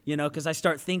 because I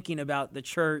start thinking about the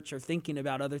church or thinking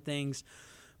about other things.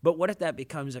 But what if that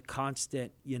becomes a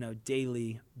constant,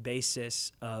 daily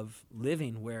basis of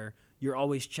living where you're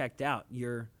always checked out?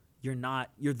 You're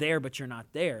there, but you're not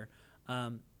there.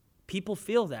 People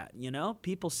feel that,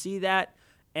 people see that.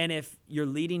 And if you're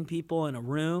leading people in a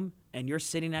room and you're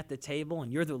sitting at the table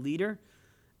and you're the leader,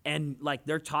 and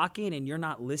they're talking and you're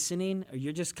not listening, or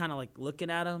you're just kind of looking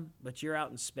at them, but you're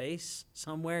out in space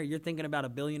somewhere, you're thinking about a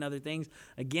billion other things.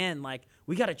 Again,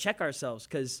 we got to check ourselves,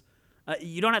 because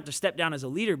you don't have to step down as a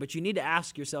leader, but you need to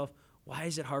ask yourself, why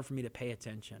is it hard for me to pay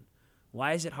attention?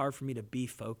 Why is it hard for me to be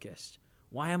focused?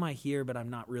 Why am I here, but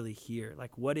I'm not really here?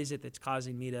 What is it that's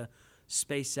causing me to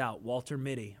space out? Walter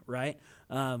Mitty, right?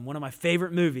 One of my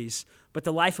favorite movies, but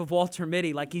the life of Walter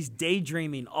Mitty, he's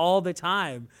daydreaming all the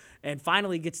time and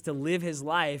finally gets to live his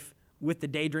life with the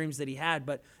daydreams that he had.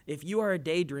 But if you are a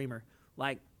daydreamer,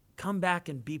 come back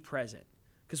and be present.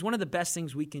 Because one of the best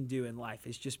things we can do in life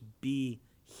is just be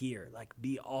here,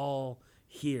 be all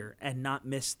here and not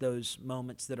miss those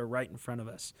moments that are right in front of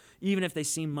us, even if they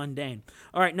seem mundane.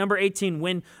 All right, number 18,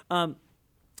 when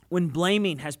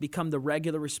blaming has become the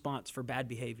regular response for bad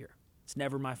behavior. It's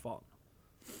never my fault.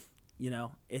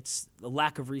 It's the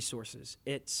lack of resources.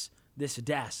 It's this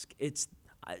desk. It's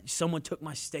someone took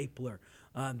my stapler.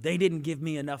 They didn't give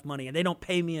me enough money, and they don't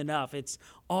pay me enough. It's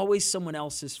always someone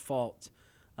else's fault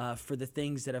for the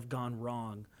things that have gone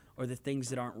wrong or the things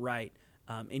that aren't right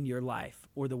in your life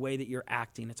or the way that you're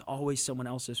acting. It's always someone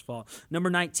else's fault. Number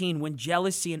 19, when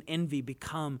jealousy and envy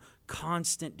become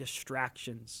constant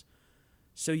distractions.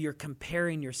 So you're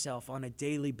comparing yourself on a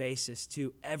daily basis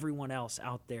to everyone else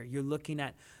out there. You're looking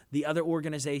at the other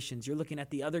organizations. You're looking at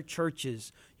the other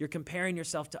churches. You're comparing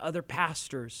yourself to other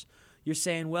pastors. You're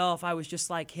saying, well, if I was just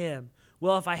like him.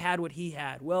 Well, if I had what he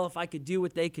had. Well, if I could do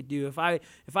what they could do. If I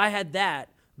had that,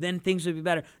 then things would be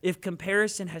better. If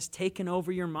comparison has taken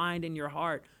over your mind and your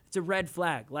heart, it's a red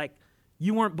flag.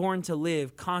 You weren't born to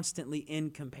live constantly in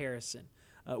comparison.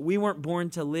 We weren't born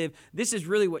to live. This is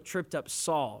really what tripped up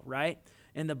Saul, right?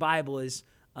 In the Bible is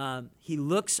he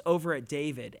looks over at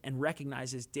David and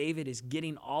recognizes David is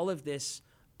getting all of this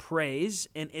praise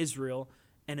in Israel,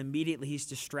 and immediately he's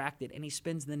distracted, and he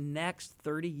spends the next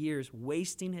 30 years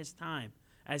wasting his time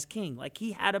as king.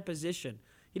 He had a position.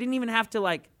 He didn't even have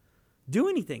to do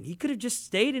anything. He could have just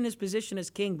stayed in his position as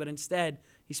king, but instead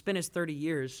he spent his 30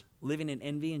 years living in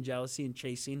envy and jealousy and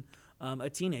chasing a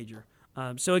teenager.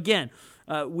 So again,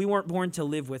 we weren't born to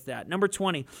live with that. Number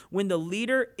 20, when the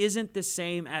leader isn't the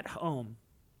same at home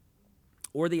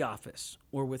or the office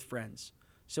or with friends.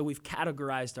 So we've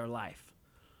categorized our life.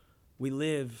 We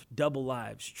live double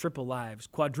lives, triple lives,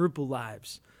 quadruple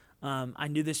lives. I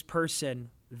knew this person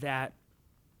that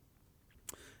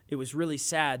it was really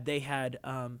sad. They had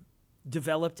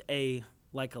developed a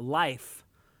life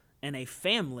and a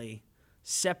family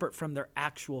separate from their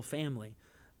actual family.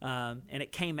 And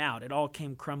it came out. It all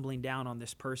came crumbling down on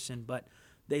this person. But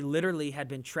they literally had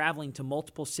been traveling to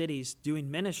multiple cities doing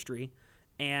ministry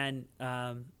and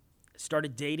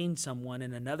started dating someone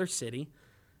in another city,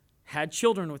 had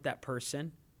children with that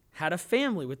person, had a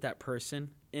family with that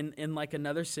person in like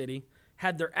another city,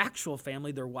 had their actual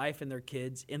family, their wife and their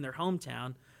kids in their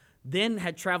hometown, then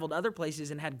had traveled other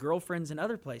places and had girlfriends in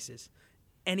other places,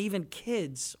 and even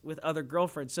kids with other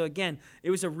girlfriends. So again,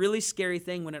 it was a really scary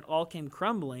thing when it all came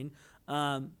crumbling,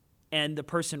 and the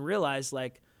person realized,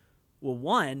 like, well,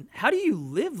 one, how do you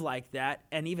live like that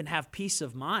and even have peace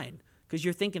of mind? Because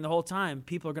you're thinking the whole time,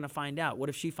 people are going to find out. What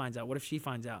if she finds out? What if she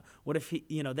finds out? What if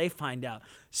they find out?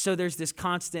 So there's this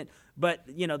constant, but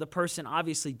the person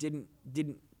obviously didn't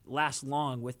last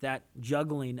long with that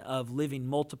juggling of living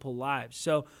multiple lives.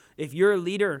 So if you're a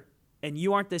leader and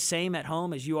you aren't the same at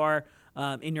home as you are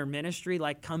in your ministry,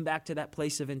 like, come back to that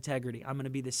place of integrity. I'm going to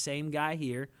be the same guy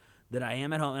here that I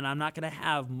am at home, and I'm not going to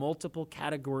have multiple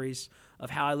categories of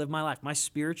how I live my life. My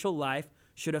spiritual life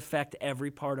should affect every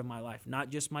part of my life, not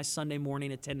just my Sunday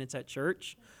morning attendance at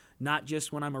church, not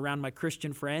just when I'm around my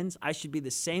Christian friends. I should be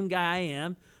the same guy I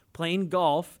am playing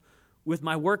golf with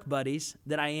my work buddies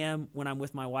that I am when I'm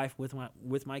with my wife,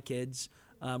 with my kids,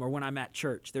 or when I'm at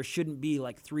church. There shouldn't be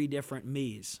like three different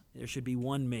me's. There should be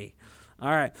one me. All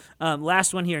right,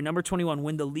 last one here, number 21.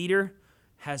 When the leader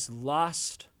has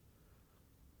lost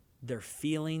their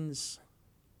feelings,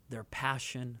 their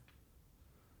passion,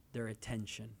 their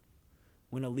attention.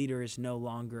 When a leader is no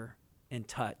longer in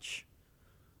touch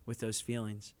with those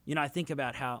feelings. I think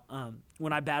about how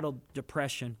when I battled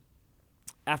depression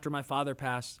after my father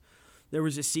passed, there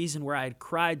was a season where I had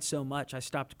cried so much I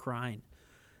stopped crying.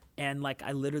 And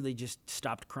I literally just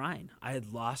stopped crying. I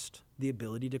had lost the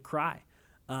ability to cry.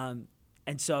 And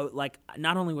so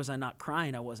not only was I not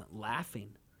crying, I wasn't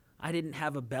laughing. I didn't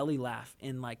have a belly laugh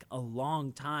in a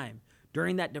long time.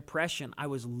 During that depression, I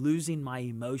was losing my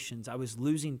emotions. I was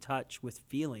losing touch with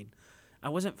feeling. I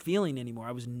wasn't feeling anymore.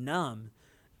 I was numb.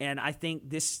 And I think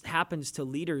this happens to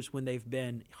leaders when they've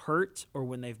been hurt or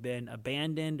when they've been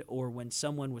abandoned or when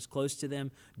someone was close to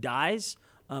them dies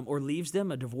or leaves them,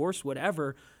 a divorce,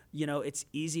 whatever. It's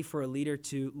easy for a leader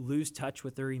to lose touch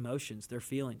with their emotions, their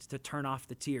feelings, to turn off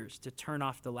the tears, to turn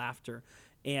off the laughter.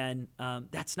 And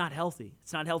that's not healthy.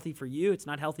 It's not healthy for you. It's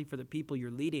not healthy for the people you're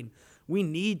leading. We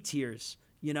need tears.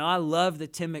 I love the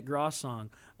Tim McGraw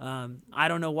song. I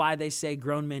don't know why they say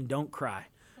grown men don't cry,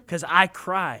 because I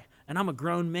cry, and I'm a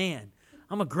grown man.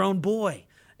 I'm a grown boy,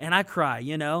 and I cry,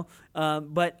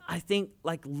 But I think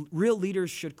real leaders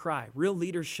should cry. Real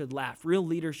leaders should laugh. Real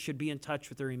leaders should be in touch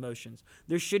with their emotions.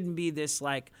 There shouldn't be this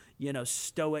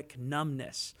stoic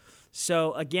numbness.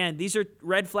 So again, these are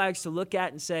red flags to look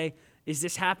at and say, is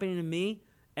this happening to me?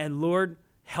 And Lord,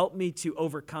 help me to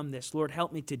overcome this. Lord,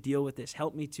 help me to deal with this.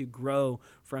 Help me to grow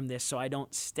from this so I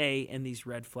don't stay in these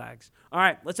red flags. All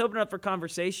right, let's open up for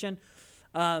conversation.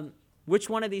 Which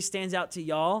one of these stands out to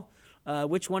y'all?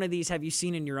 Which one of these have you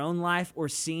seen in your own life or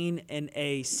seen in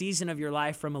a season of your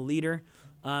life from a leader?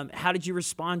 How did you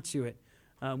respond to it?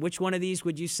 Which one of these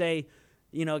would you say,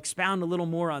 expound a little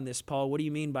more on this, Paul? What do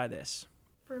you mean by this?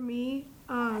 For me,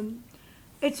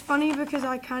 it's funny because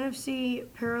I kind of see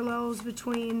parallels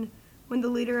between when the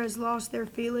leader has lost their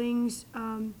feelings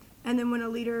and then when a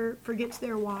leader forgets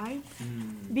their why.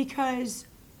 Because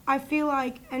I feel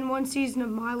like in one season of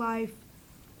my life,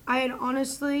 I had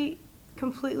honestly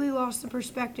completely lost the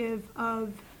perspective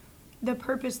of the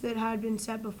purpose that had been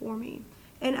set before me.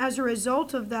 And as a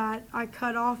result of that, I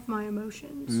cut off my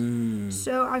emotions.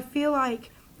 So I feel like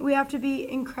we have to be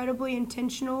incredibly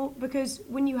intentional, because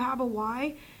when you have a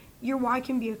why, your why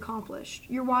can be accomplished.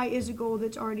 Your why is a goal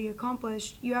that's already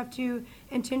accomplished. You have to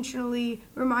intentionally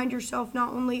remind yourself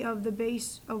not only of the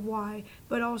base of why,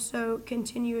 but also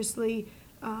continuously,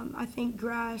 I think,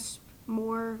 grasp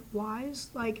more whys.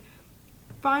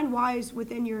 Find whys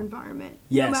within your environment,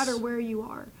 yes, no matter where you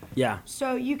are. Yeah.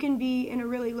 So you can be in a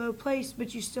really low place,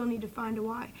 but you still need to find a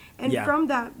why. And from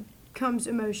that comes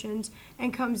emotions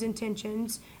and comes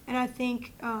intentions. And I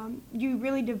think you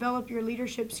really develop your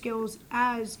leadership skills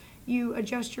as you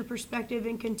adjust your perspective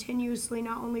and continuously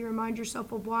not only remind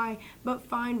yourself of why, but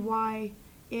find why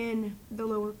in the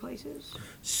lower places.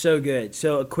 So good.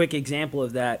 So a quick example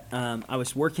of that, I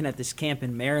was working at this camp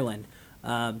in Maryland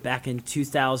back in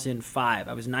 2005.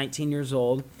 I was 19 years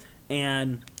old,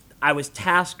 and I was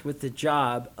tasked with the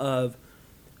job of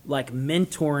like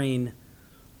mentoring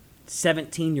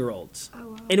 17-year-olds.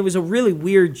 Oh, wow. And it was a really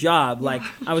weird job. Like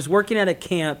I was working at a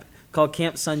camp called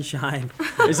Camp Sunshine.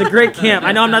 It was a great camp.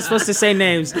 I know I'm not supposed to say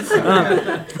names.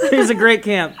 It was a great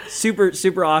camp. Super,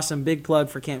 super awesome. Big plug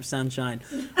for Camp Sunshine.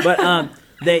 But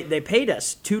they paid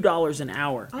us $2 an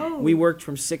hour. Oh. We worked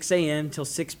from 6 a.m. till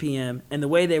 6 p.m. And the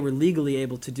way they were legally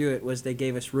able to do it was they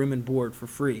gave us room and board for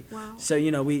free. Wow. So,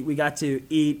 we got to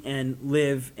eat and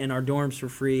live in our dorms for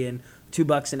free and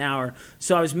 $2 an hour.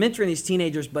 So I was mentoring these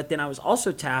teenagers, but then I was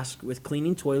also tasked with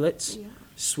cleaning toilets,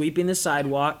 sweeping the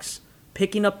sidewalks,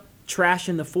 picking up trash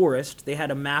in the forest. They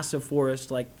had a massive forest,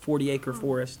 like 40-acre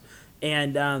forest.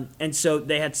 And so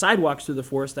they had sidewalks through the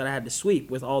forest that I had to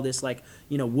sweep with all this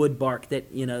wood bark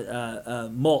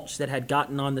that, mulch that had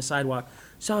gotten on the sidewalk.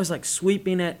 So I was like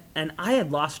sweeping it, and I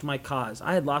had lost my cause.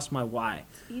 I had lost my why.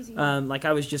 Easy.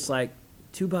 I was just like,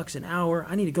 $2 an hour,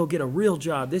 I need to go get a real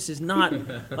job. This is not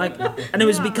and it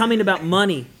was becoming about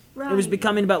money. Right. It was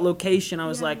becoming about location. I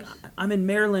was like, I'm in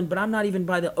Maryland, but I'm not even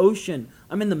by the ocean.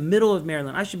 I'm in the middle of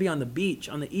Maryland. I should be on the beach,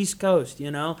 on the East Coast,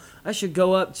 I should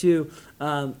go up to,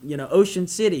 Ocean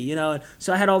City, And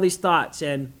so I had all these thoughts,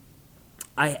 and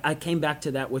I came back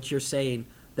to that, what you're saying,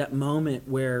 that moment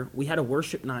where we had a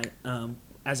worship night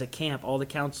as a camp, all the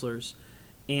counselors,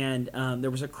 and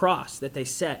there was a cross that they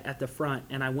set at the front,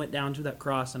 and I went down to that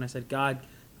cross, and I said, God,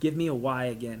 give me a why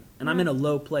again. And I'm in a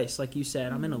low place, like you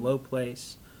said. I'm in a low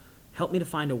place. Help me to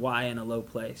find a why in a low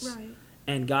place. Right.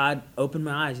 And God opened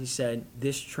my eyes. He said,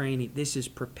 this training, this is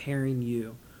preparing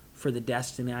you for the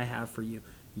destiny I have for you.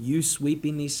 You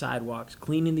sweeping these sidewalks,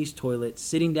 cleaning these toilets,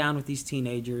 sitting down with these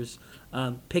teenagers,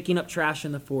 picking up trash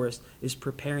in the forest is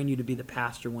preparing you to be the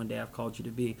pastor one day I've called you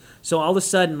to be. So all of a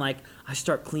sudden, I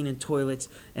start cleaning toilets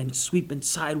and sweeping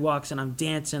sidewalks, and I'm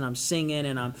dancing, I'm singing,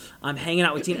 and I'm hanging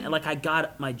out with teenagers. I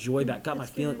got my joy back, got my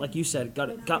feeling, like you said,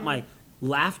 got my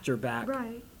laughter back.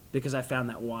 Right. Because I found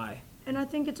that why. And I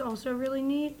think it's also really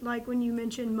neat, when you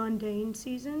mentioned mundane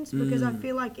seasons, because I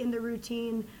feel like in the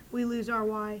routine, we lose our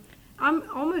why. I'm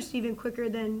almost even quicker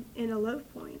than in a low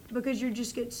point, because you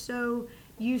just get so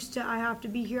used to, I have to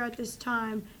be here at this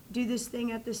time, do this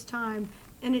thing at this time,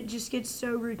 and it just gets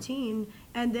so routine,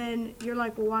 and then you're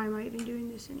like, well, why am I even doing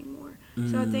this anymore?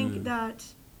 So I think that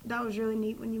was really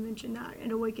neat when you mentioned that.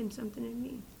 It awakened something in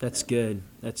me. That's good.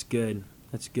 That's good.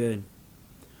 That's good.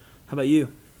 How about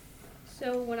you?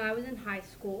 So when I was in high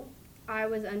school, I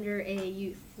was under a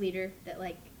youth leader that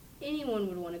anyone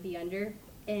would want to be under,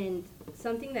 and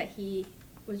something that he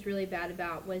was really bad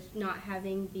about was not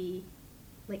having he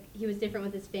was different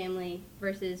with his family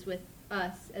versus with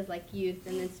us as youth,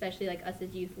 and then especially us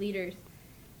as youth leaders.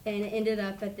 And it ended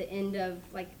up at the end of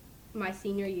my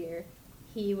senior year,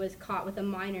 he was caught with a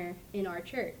minor in our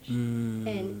church,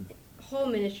 and whole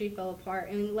ministry fell apart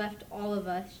and left all of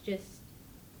us just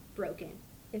broken,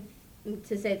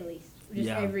 to say the least. Just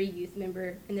every youth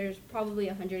member, and there's probably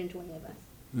 120 of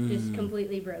us, just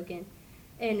completely broken.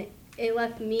 And it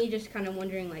left me just kind of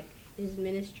wondering, is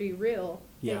ministry real?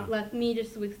 Yeah. It left me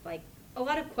just with, a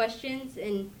lot of questions,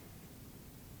 and,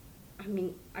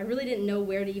 I really didn't know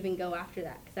where to even go after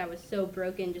that, because I was so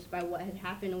broken just by what had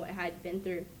happened and what I had been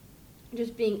through,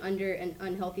 just being under an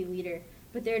unhealthy leader.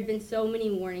 But there had been so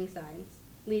many warning signs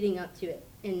leading up to it,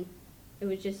 and it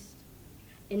was just,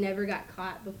 it never got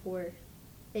caught before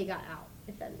it got out,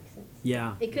 if that makes sense.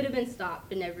 Yeah. It could have been stopped,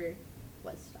 but never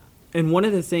was stopped. And one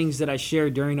of the things that I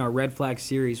shared during our Red Flag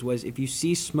series was, if you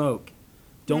see smoke,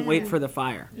 don't wait for the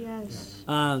fire. Yes.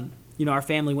 Our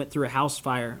family went through a house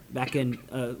fire back in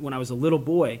when I was a little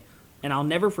boy, and I'll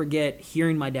never forget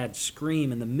hearing my dad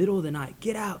scream in the middle of the night,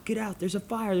 get out, there's a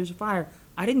fire, there's a fire.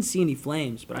 I didn't see any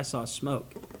flames, but I saw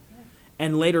smoke.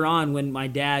 And later on, when my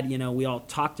dad, we all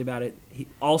talked about it,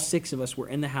 all 6 of us were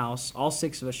in the house. All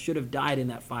 6 of us should have died in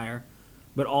that fire,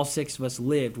 but all 6 of us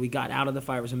lived. We got out of the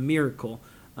fire. It was a miracle.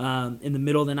 In the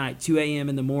middle of the night, 2 a.m.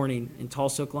 in the morning in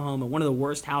Tulsa, Oklahoma, one of the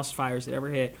worst house fires that ever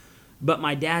hit. But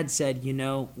my dad said,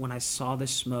 when I saw the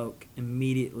smoke,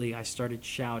 immediately I started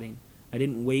shouting. I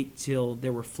didn't wait till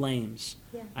there were flames.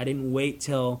 Yeah. I didn't wait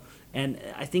till, and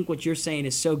I think what you're saying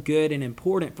is so good and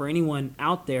important for anyone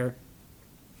out there.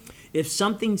 If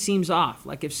something seems off,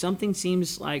 if something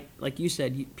seems like you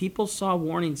said, people saw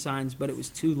warning signs, but it was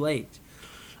too late.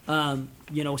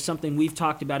 Something we've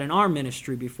talked about in our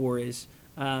ministry before is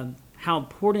how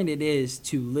important it is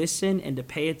to listen and to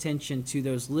pay attention to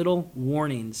those little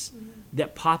warnings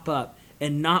that pop up,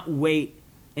 and not wait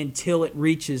until it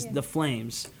reaches the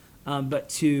flames, but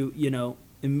to,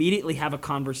 immediately have a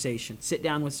conversation, sit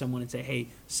down with someone and say, hey,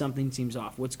 something seems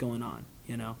off. What's going on?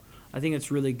 I think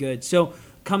it's really good. So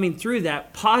coming through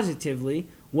that positively,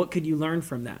 what could you learn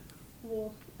from that?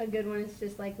 Well, a good one is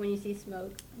just like when you see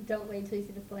smoke, don't wait till you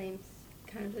see the flames.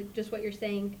 Kind of like just what you're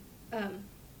saying.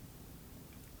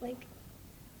 Like,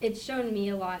 it's shown me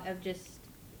a lot of just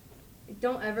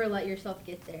don't ever let yourself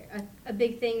get there. A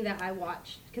big thing that I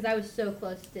watched, because I was so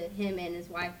close to him and his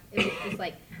wife, it was just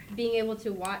like being able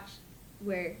to watch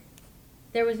where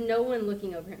there was no one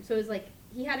looking over him. So it was like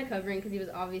he had a covering because he was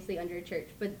obviously under a church,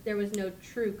 but there was no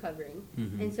true covering.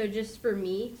 Mm-hmm. And so just for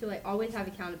me to like always have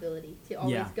accountability, to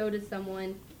always go to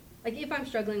someone, like if I'm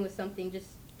struggling with something, just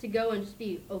to go and just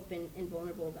be open and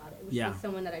vulnerable about it, which is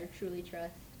someone that I truly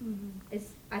trust.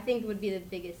 Is I think would be the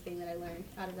biggest thing that I learned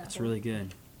out of that. That's really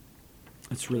good.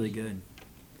 That's really good.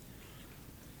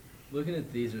 Looking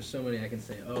at these, there's so many I can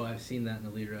say, oh, I've seen that in the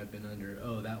leader I've been under.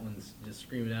 Oh, that one's just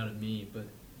screaming out at me. But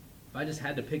if I just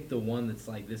had to pick the one that's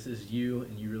like, this is you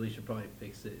and you really should probably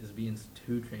fix it, is being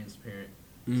too transparent.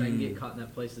 Because I can get caught in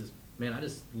that place is, man, I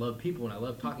just love people and I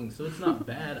love talking. So it's not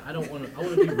bad. I want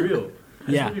to be real.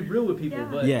 I just want to be real with people.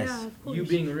 But you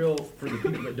being real for the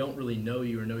people that don't really know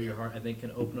you or know your heart, I think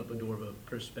can open up a door of a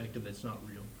perspective that's not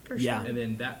real. For sure. And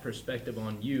then that perspective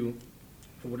on you,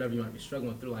 for whatever you might be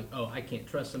struggling with, they're like, oh, I can't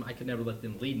trust them. I could never let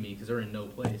them lead me because they're in no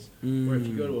place. Or if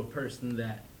you go to a person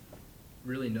that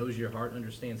really knows your heart,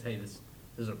 understands, hey, this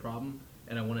is a problem,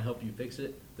 and I want to help you fix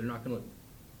it, they're not going to look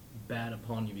bad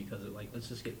upon you because of, like, let's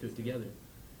just get through it together.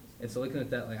 And so looking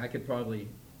at that, like, I could probably,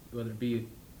 whether it be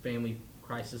family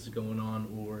crisis going on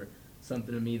or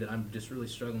something to me that I'm just really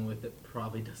struggling with that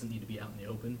probably doesn't need to be out in the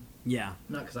open. Yeah.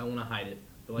 Not because I want to hide it,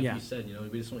 but like you said, you know,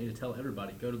 we just want you to tell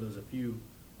everybody. Go to those a few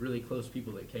really close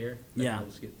people that care. That can help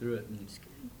us get through it, and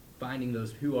finding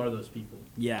those, who are those people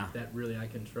that really I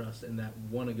can trust and that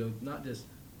want to go, not just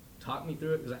talk me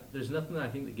through it, because there's nothing that I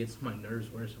think that gets my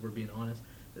nerves worse, if we're being honest.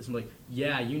 It's like,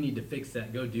 yeah, you need to fix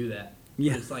that, go do that. But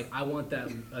it's like, I want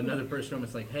that another person,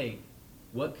 it's like, hey,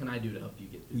 what can I do to help you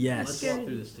get through this? Let's walk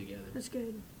through this together. That's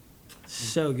good.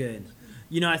 So good.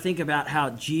 You know, I think about how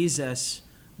Jesus,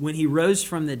 when he rose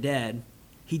from the dead,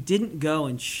 he didn't go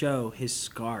and show his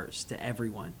scars to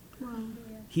everyone. Wow.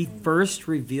 He first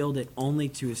revealed it only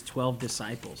to his 12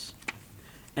 disciples.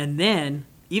 And then,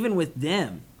 even with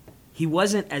them, he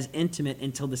wasn't as intimate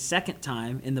until the second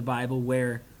time in the Bible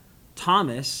where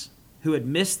Thomas, who had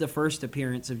missed the first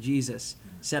appearance of Jesus,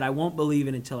 said, I won't believe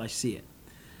it until I see it.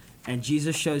 And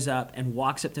Jesus shows up and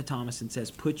walks up to Thomas and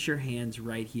says, put your hands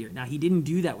right here. Now, he didn't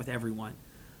do that with everyone.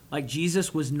 Like,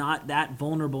 Jesus was not that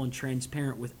vulnerable and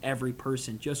transparent with every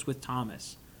person, just with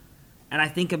Thomas. And I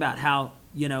think about how,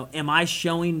 you know, am I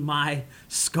showing my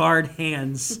scarred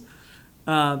hands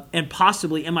and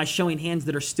possibly am I showing hands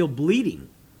that are still bleeding?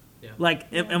 Yeah.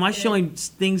 Like, am I showing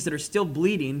things that are still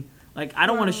bleeding? Like, I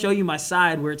don't want to show you my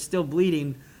side where it's still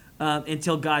bleeding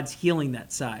until God's healing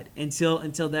that side, until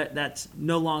that's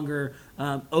no longer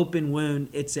open wound,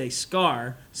 it's a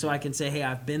scar, so I can say, hey,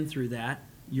 I've been through that.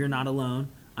 You're not alone.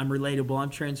 I'm relatable. I'm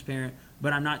transparent,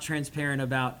 but I'm not transparent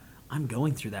about I'm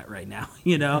going through that right now,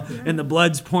 you know, and the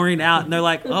blood's pouring out, and they're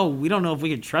like, oh, we don't know if we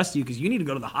can trust you because you need to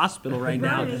go to the hospital right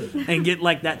now and get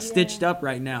like that stitched up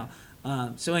right now.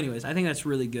 So anyways, I think that's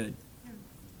really good.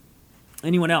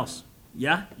 Anyone else?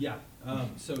 Yeah? Yeah.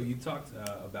 So you talked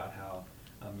about how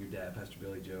your dad, Pastor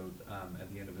Billy Joe,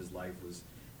 at the end of his life was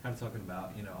kind of talking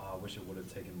about, you know, oh, I wish I would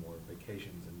have taken more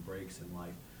vacations and breaks in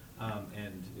life.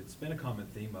 And it's been a common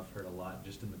theme I've heard a lot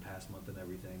just in the past month and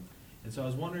everything. And so I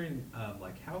was wondering,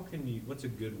 like, how can you, what's a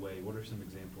good way, what are some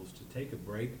examples to take a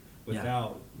break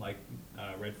without, like,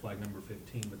 red flag number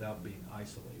 15, without being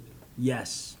isolated?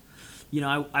 Yes. You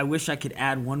know, I wish I could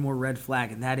add one more red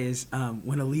flag, and that is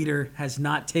when a leader has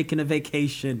not taken a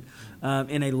vacation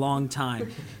in a long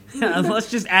time.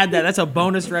 Let's just add that. That's a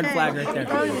bonus red flag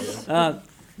right there.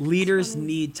 Leaders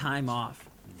need time off.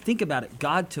 Think about it.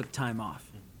 God took time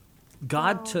off.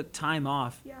 God took time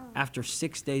off after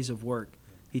 6 days of work.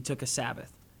 He took a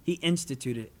Sabbath. He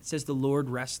instituted it. It says the Lord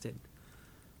rested.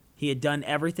 He had done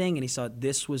everything, and he saw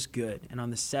this was good. And on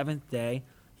the seventh day,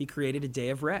 he created a day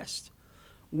of rest.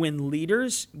 When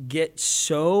leaders get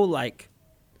so, like,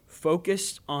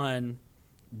 focused on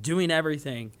doing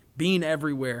everything, being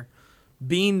everywhere,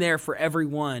 being there for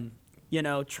everyone, you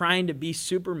know, trying to be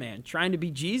Superman, trying to be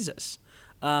Jesus,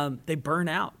 they burn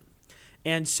out.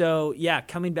 And so, yeah,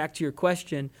 coming back to your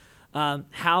question,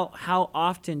 how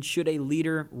often should a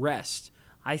leader rest?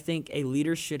 I think a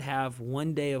leader should have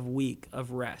 1 day a week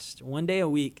of rest. 1 day a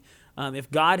week.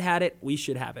 If God had it, we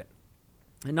should have it.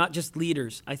 And not just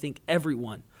leaders, I think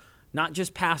everyone, not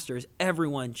just pastors,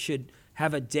 everyone should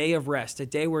have a day of rest, a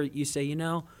day where you say, you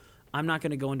know, I'm not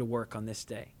going to go into work on this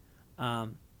day.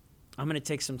 I'm going to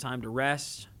take some time to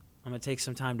rest, I'm going to take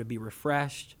some time to be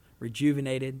refreshed,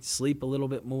 rejuvenated, sleep a little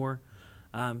bit more,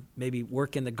 maybe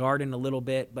work in the garden a little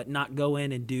bit, but not go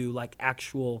in and do like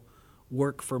actual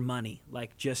work for money,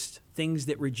 like just things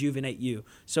that rejuvenate you.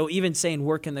 So even saying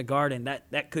work in the garden,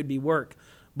 that could be work.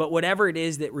 But whatever it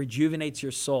is that rejuvenates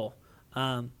your soul,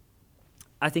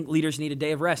 I think leaders need a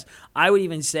day of rest. I would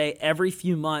even say every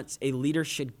few months, a leader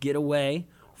should get away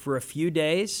for a few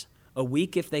days, a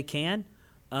week if they can,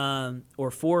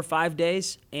 or 4 or 5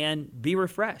 days, and be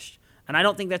refreshed. And I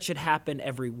don't think that should happen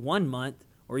every 1 month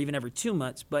or even every 2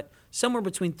 months, but somewhere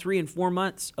between 3 and 4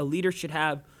 months, a leader should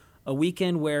have a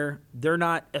weekend where they're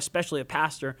not, especially a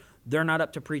pastor, they're not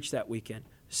up to preach that weekend.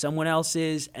 Someone else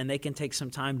is, and they can take some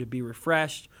time to be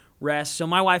refreshed, rest. So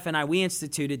my wife and I, we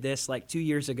instituted this like 2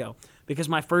 years ago because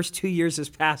my first 2 years as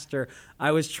pastor,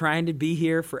 I was trying to be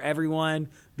here for everyone,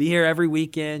 be here every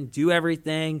weekend, do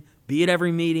everything, be at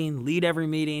every meeting, lead every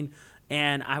meeting,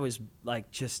 and I was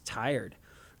like just tired.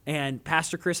 And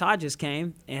Pastor Chris Hodges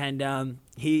came, and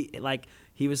he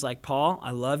was like, Paul,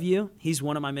 I love you. He's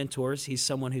one of my mentors. He's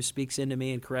someone who speaks into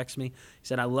me and corrects me. He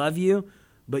said, I love you,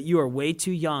 but you are way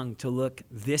too young to look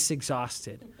this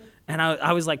exhausted. And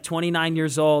I was like 29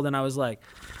 years old, and I was like,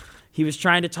 he was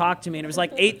trying to talk to me, and it was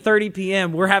like 8:30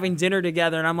 p.m. We're having dinner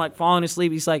together, and I'm like falling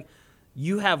asleep. He's like,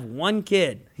 you have 1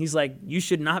 kid. He's like, you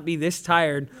should not be this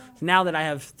tired. Now that I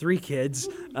have 3 kids,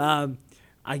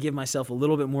 I give myself a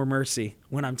little bit more mercy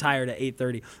when I'm tired at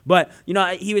 8:30. But, you know,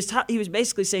 he was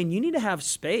basically saying, you need to have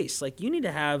space. Like, you need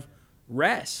to have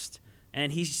rest.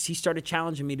 And he started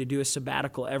challenging me to do a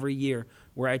sabbatical every year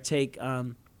where I take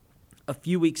a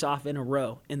few weeks off in a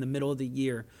row in the middle of the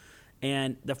year.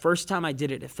 And the first time I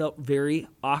did it, it felt very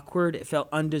awkward. It felt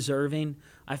undeserving.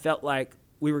 I felt like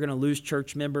we were going to lose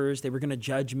church members. They were going to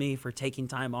judge me for taking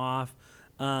time off.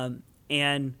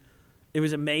 And it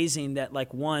was amazing that,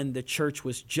 like, one, the church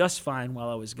was just fine while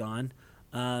I was gone.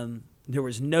 There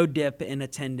was no dip in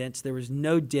attendance. There was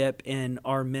no dip in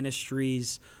our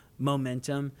ministry's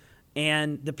momentum.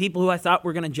 And the people who I thought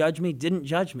were going to judge me didn't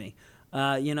judge me.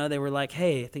 They were like,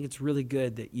 hey, I think it's really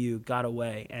good that you got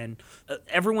away. And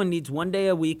everyone needs 1 day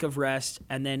a week of rest,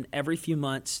 and then every few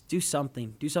months, do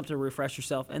something to refresh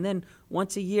yourself. And then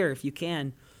once a year, if you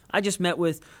can. I just met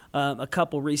with a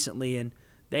couple recently, and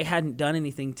they hadn't done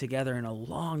anything together in a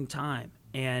long time,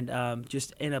 and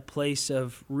just in a place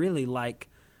of really like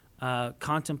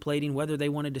contemplating whether they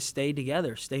wanted to stay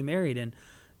together, stay married.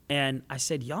 And I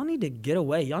said, y'all need to get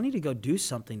away. Y'all need to go do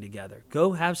something together.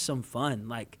 Go have some fun.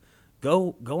 Like,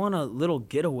 go on a little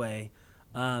getaway.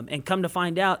 And come to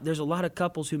find out, there's a lot of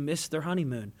couples who missed their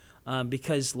honeymoon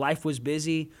because life was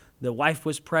busy. The wife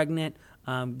was pregnant,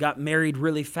 got married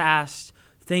really fast.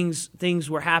 Things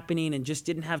were happening and just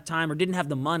didn't have time or didn't have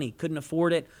the money, couldn't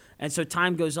afford it. And so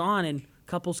time goes on, and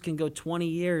couples can go 20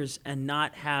 years and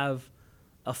not have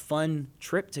a fun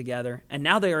trip together. And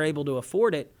now they are able to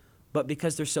afford it, but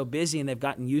because they're so busy and they've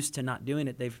gotten used to not doing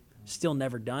it, they've still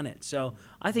never done it. So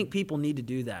I think people need to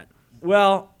do that.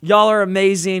 Well, y'all are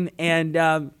amazing. And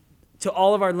to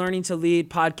all of our Learning to Lead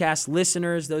podcast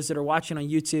listeners, those that are watching on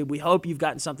YouTube, we hope you've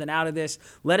gotten something out of this.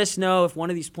 Let us know if one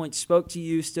of these points spoke to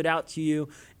you, stood out to you,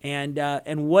 and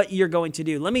what you're going to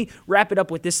do. Let me wrap it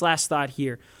up with this last thought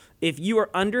here. If you are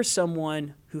under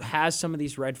someone who has some of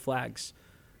these red flags,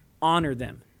 honor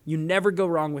them. You never go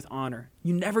wrong with honor.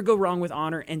 You never go wrong with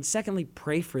honor. And secondly,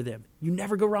 pray for them. You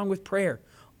never go wrong with prayer.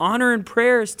 Honor and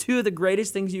prayer is 2 of the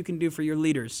greatest things you can do for your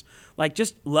leaders. Like,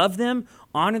 just love them,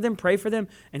 honor them, pray for them.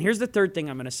 And here's the third thing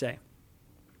I'm going to say.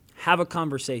 Have a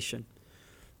conversation.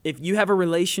 If you have a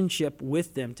relationship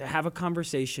with them, to have a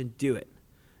conversation, do it.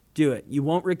 Do it. You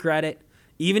won't regret it.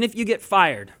 Even if you get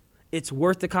fired, it's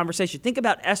worth the conversation. Think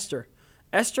about Esther.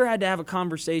 Esther had to have a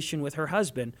conversation with her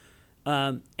husband,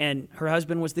 and her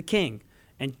husband was the king.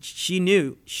 And she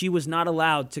knew she was not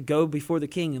allowed to go before the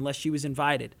king unless she was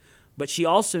invited. But she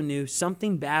also knew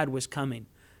something bad was coming.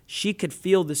 She could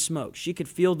feel the smoke. She could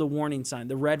feel the warning sign.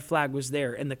 The red flag was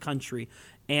there in the country.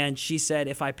 And she said,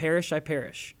 if I perish, I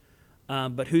perish.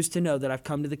 But who's to know that I've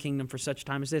come to the kingdom for such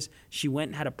time as this? She went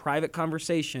and had a private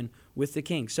conversation with the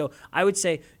king. So I would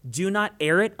say, do not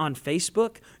air it on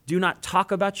Facebook. Do not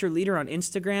talk about your leader on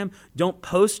Instagram. Don't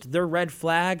post their red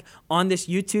flag on this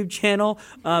YouTube channel.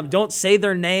 Don't say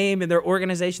their name and their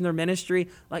organization, their ministry.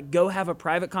 Like, go have a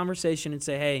private conversation and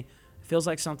say, hey, it feels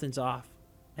like something's off.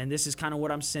 And this is kind of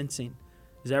what I'm sensing.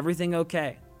 Is everything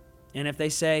okay? And if they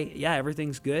say, yeah,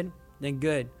 everything's good, then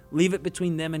good. Leave it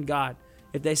between them and God.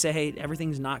 If they say, hey,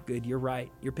 everything's not good, you're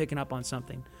right, you're picking up on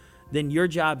something, then your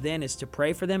job then is to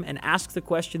pray for them and ask the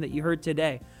question that you heard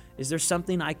today. Is there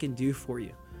something I can do for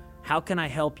you? How can I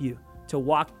help you to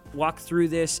walk through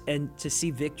this and to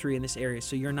see victory in this area,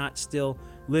 so you're not still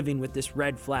living with this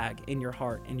red flag in your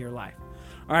heart, in your life.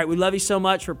 All right, we love you so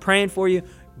much. We're praying for you.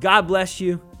 God bless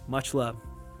you. Much love.